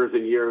coming quarters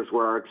and years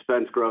where our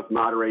expense growth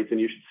moderates, and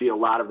you should see a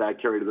lot of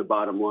that carry to the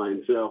bottom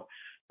line. So,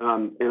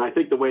 and I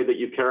think the way that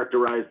you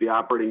characterize the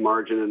operating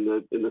margin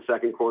in the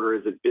second quarter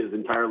is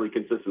entirely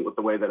consistent with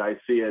the way that I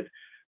see it.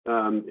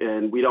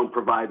 And we don't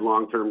provide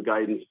long-term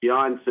guidance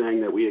beyond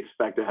saying that we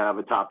expect to have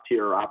a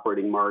top-tier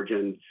operating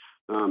margin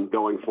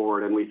going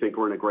forward, and we think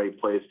we're in a great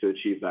place to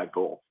achieve that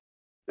goal.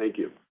 Thank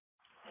you.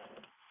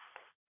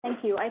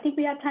 Thank you. I think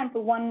we have time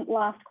for one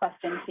last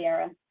question,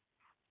 Sierra.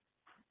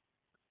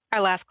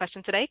 Our last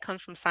question today comes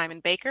from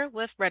Simon Baker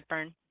with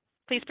Redburn.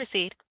 Please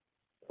proceed.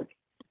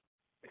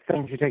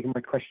 Thanks for taking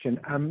my question.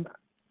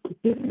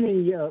 Given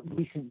the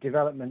recent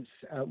developments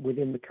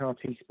within the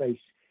CAR-T space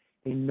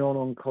in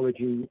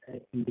non-oncology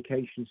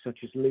indications such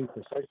as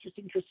lupus, I was just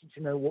interested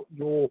to know what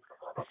your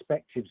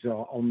perspectives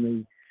are on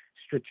the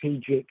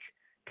strategic,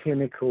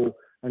 clinical,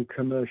 and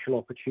commercial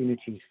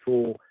opportunities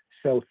for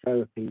cell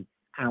therapy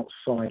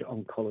outside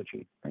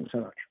oncology. Thanks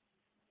so much.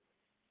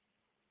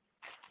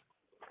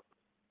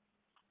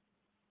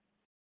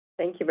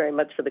 Thank you very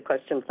much for the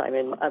question,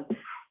 Simon.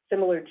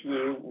 Similar to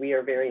you, we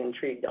are very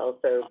intrigued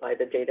also by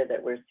the data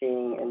that we're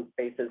seeing in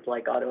spaces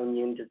like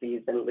autoimmune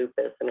disease and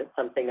lupus, and it's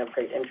something of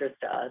great interest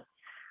to us.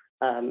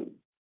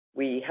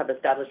 We have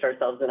established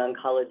ourselves in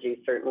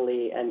oncology,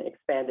 certainly, and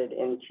expanded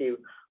into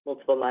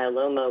multiple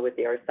myeloma with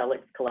the Arcellx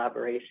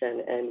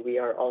collaboration, and we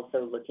are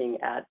also looking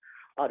at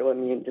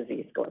autoimmune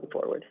disease going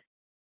forward.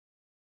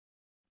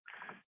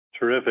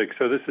 Terrific.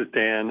 So this is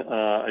Dan.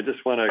 I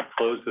just want to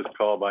close this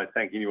call by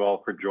thanking you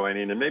all for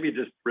joining and maybe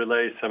just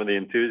relay some of the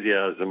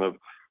enthusiasm of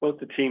both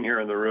the team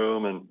here in the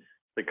room and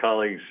the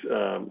colleagues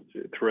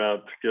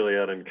throughout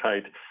Gilead and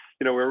Kite.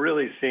 We're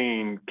really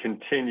seeing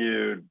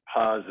continued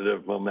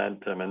positive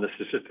momentum, and this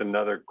is just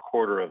another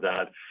quarter of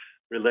that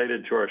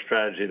related to our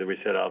strategy that we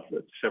set out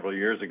several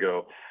years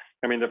ago.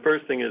 I mean, the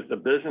first thing is the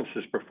business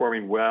is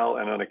performing well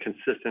and on a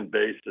consistent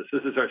basis.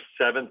 This is our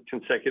 7th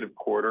consecutive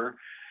quarter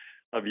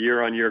of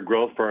year-on-year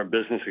growth for our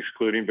business,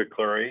 excluding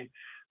Veklury.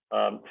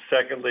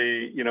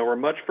 Secondly, we're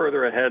much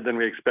further ahead than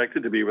we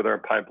expected to be with our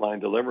pipeline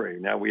delivery.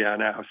 Now we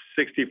have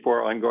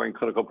 64 ongoing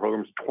clinical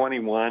programs,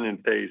 21 in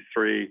phase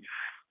 3,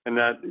 and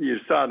that you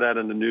saw that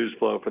in the news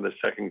flow for the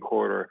second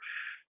quarter.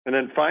 And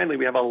then finally,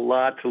 we have a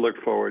lot to look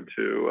forward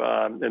to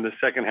in the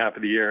second half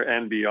of the year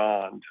and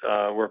beyond.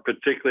 We're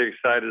particularly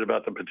excited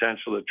about the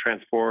potential to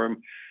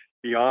transform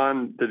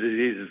beyond the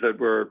diseases that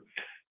we're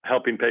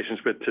helping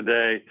patients with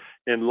today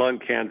in lung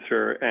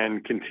cancer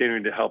and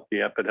continuing to help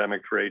the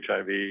epidemic for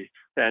HIV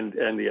and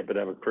the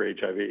epidemic for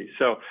HIV.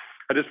 So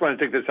I just want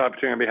to take this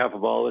opportunity on behalf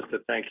of all of us to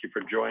thank you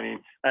for joining.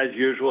 As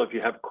usual, if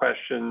you have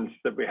questions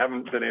that we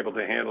haven't been able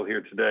to handle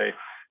here today,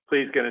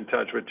 please get in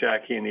touch with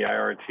Jackie and the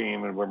IR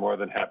team, and we're more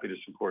than happy to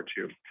support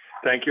you.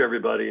 Thank you,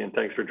 everybody, and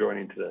thanks for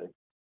joining today.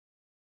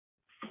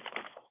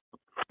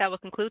 That will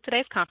conclude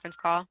today's conference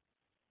call.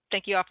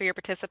 Thank you all for your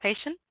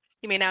participation.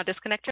 You may now disconnect your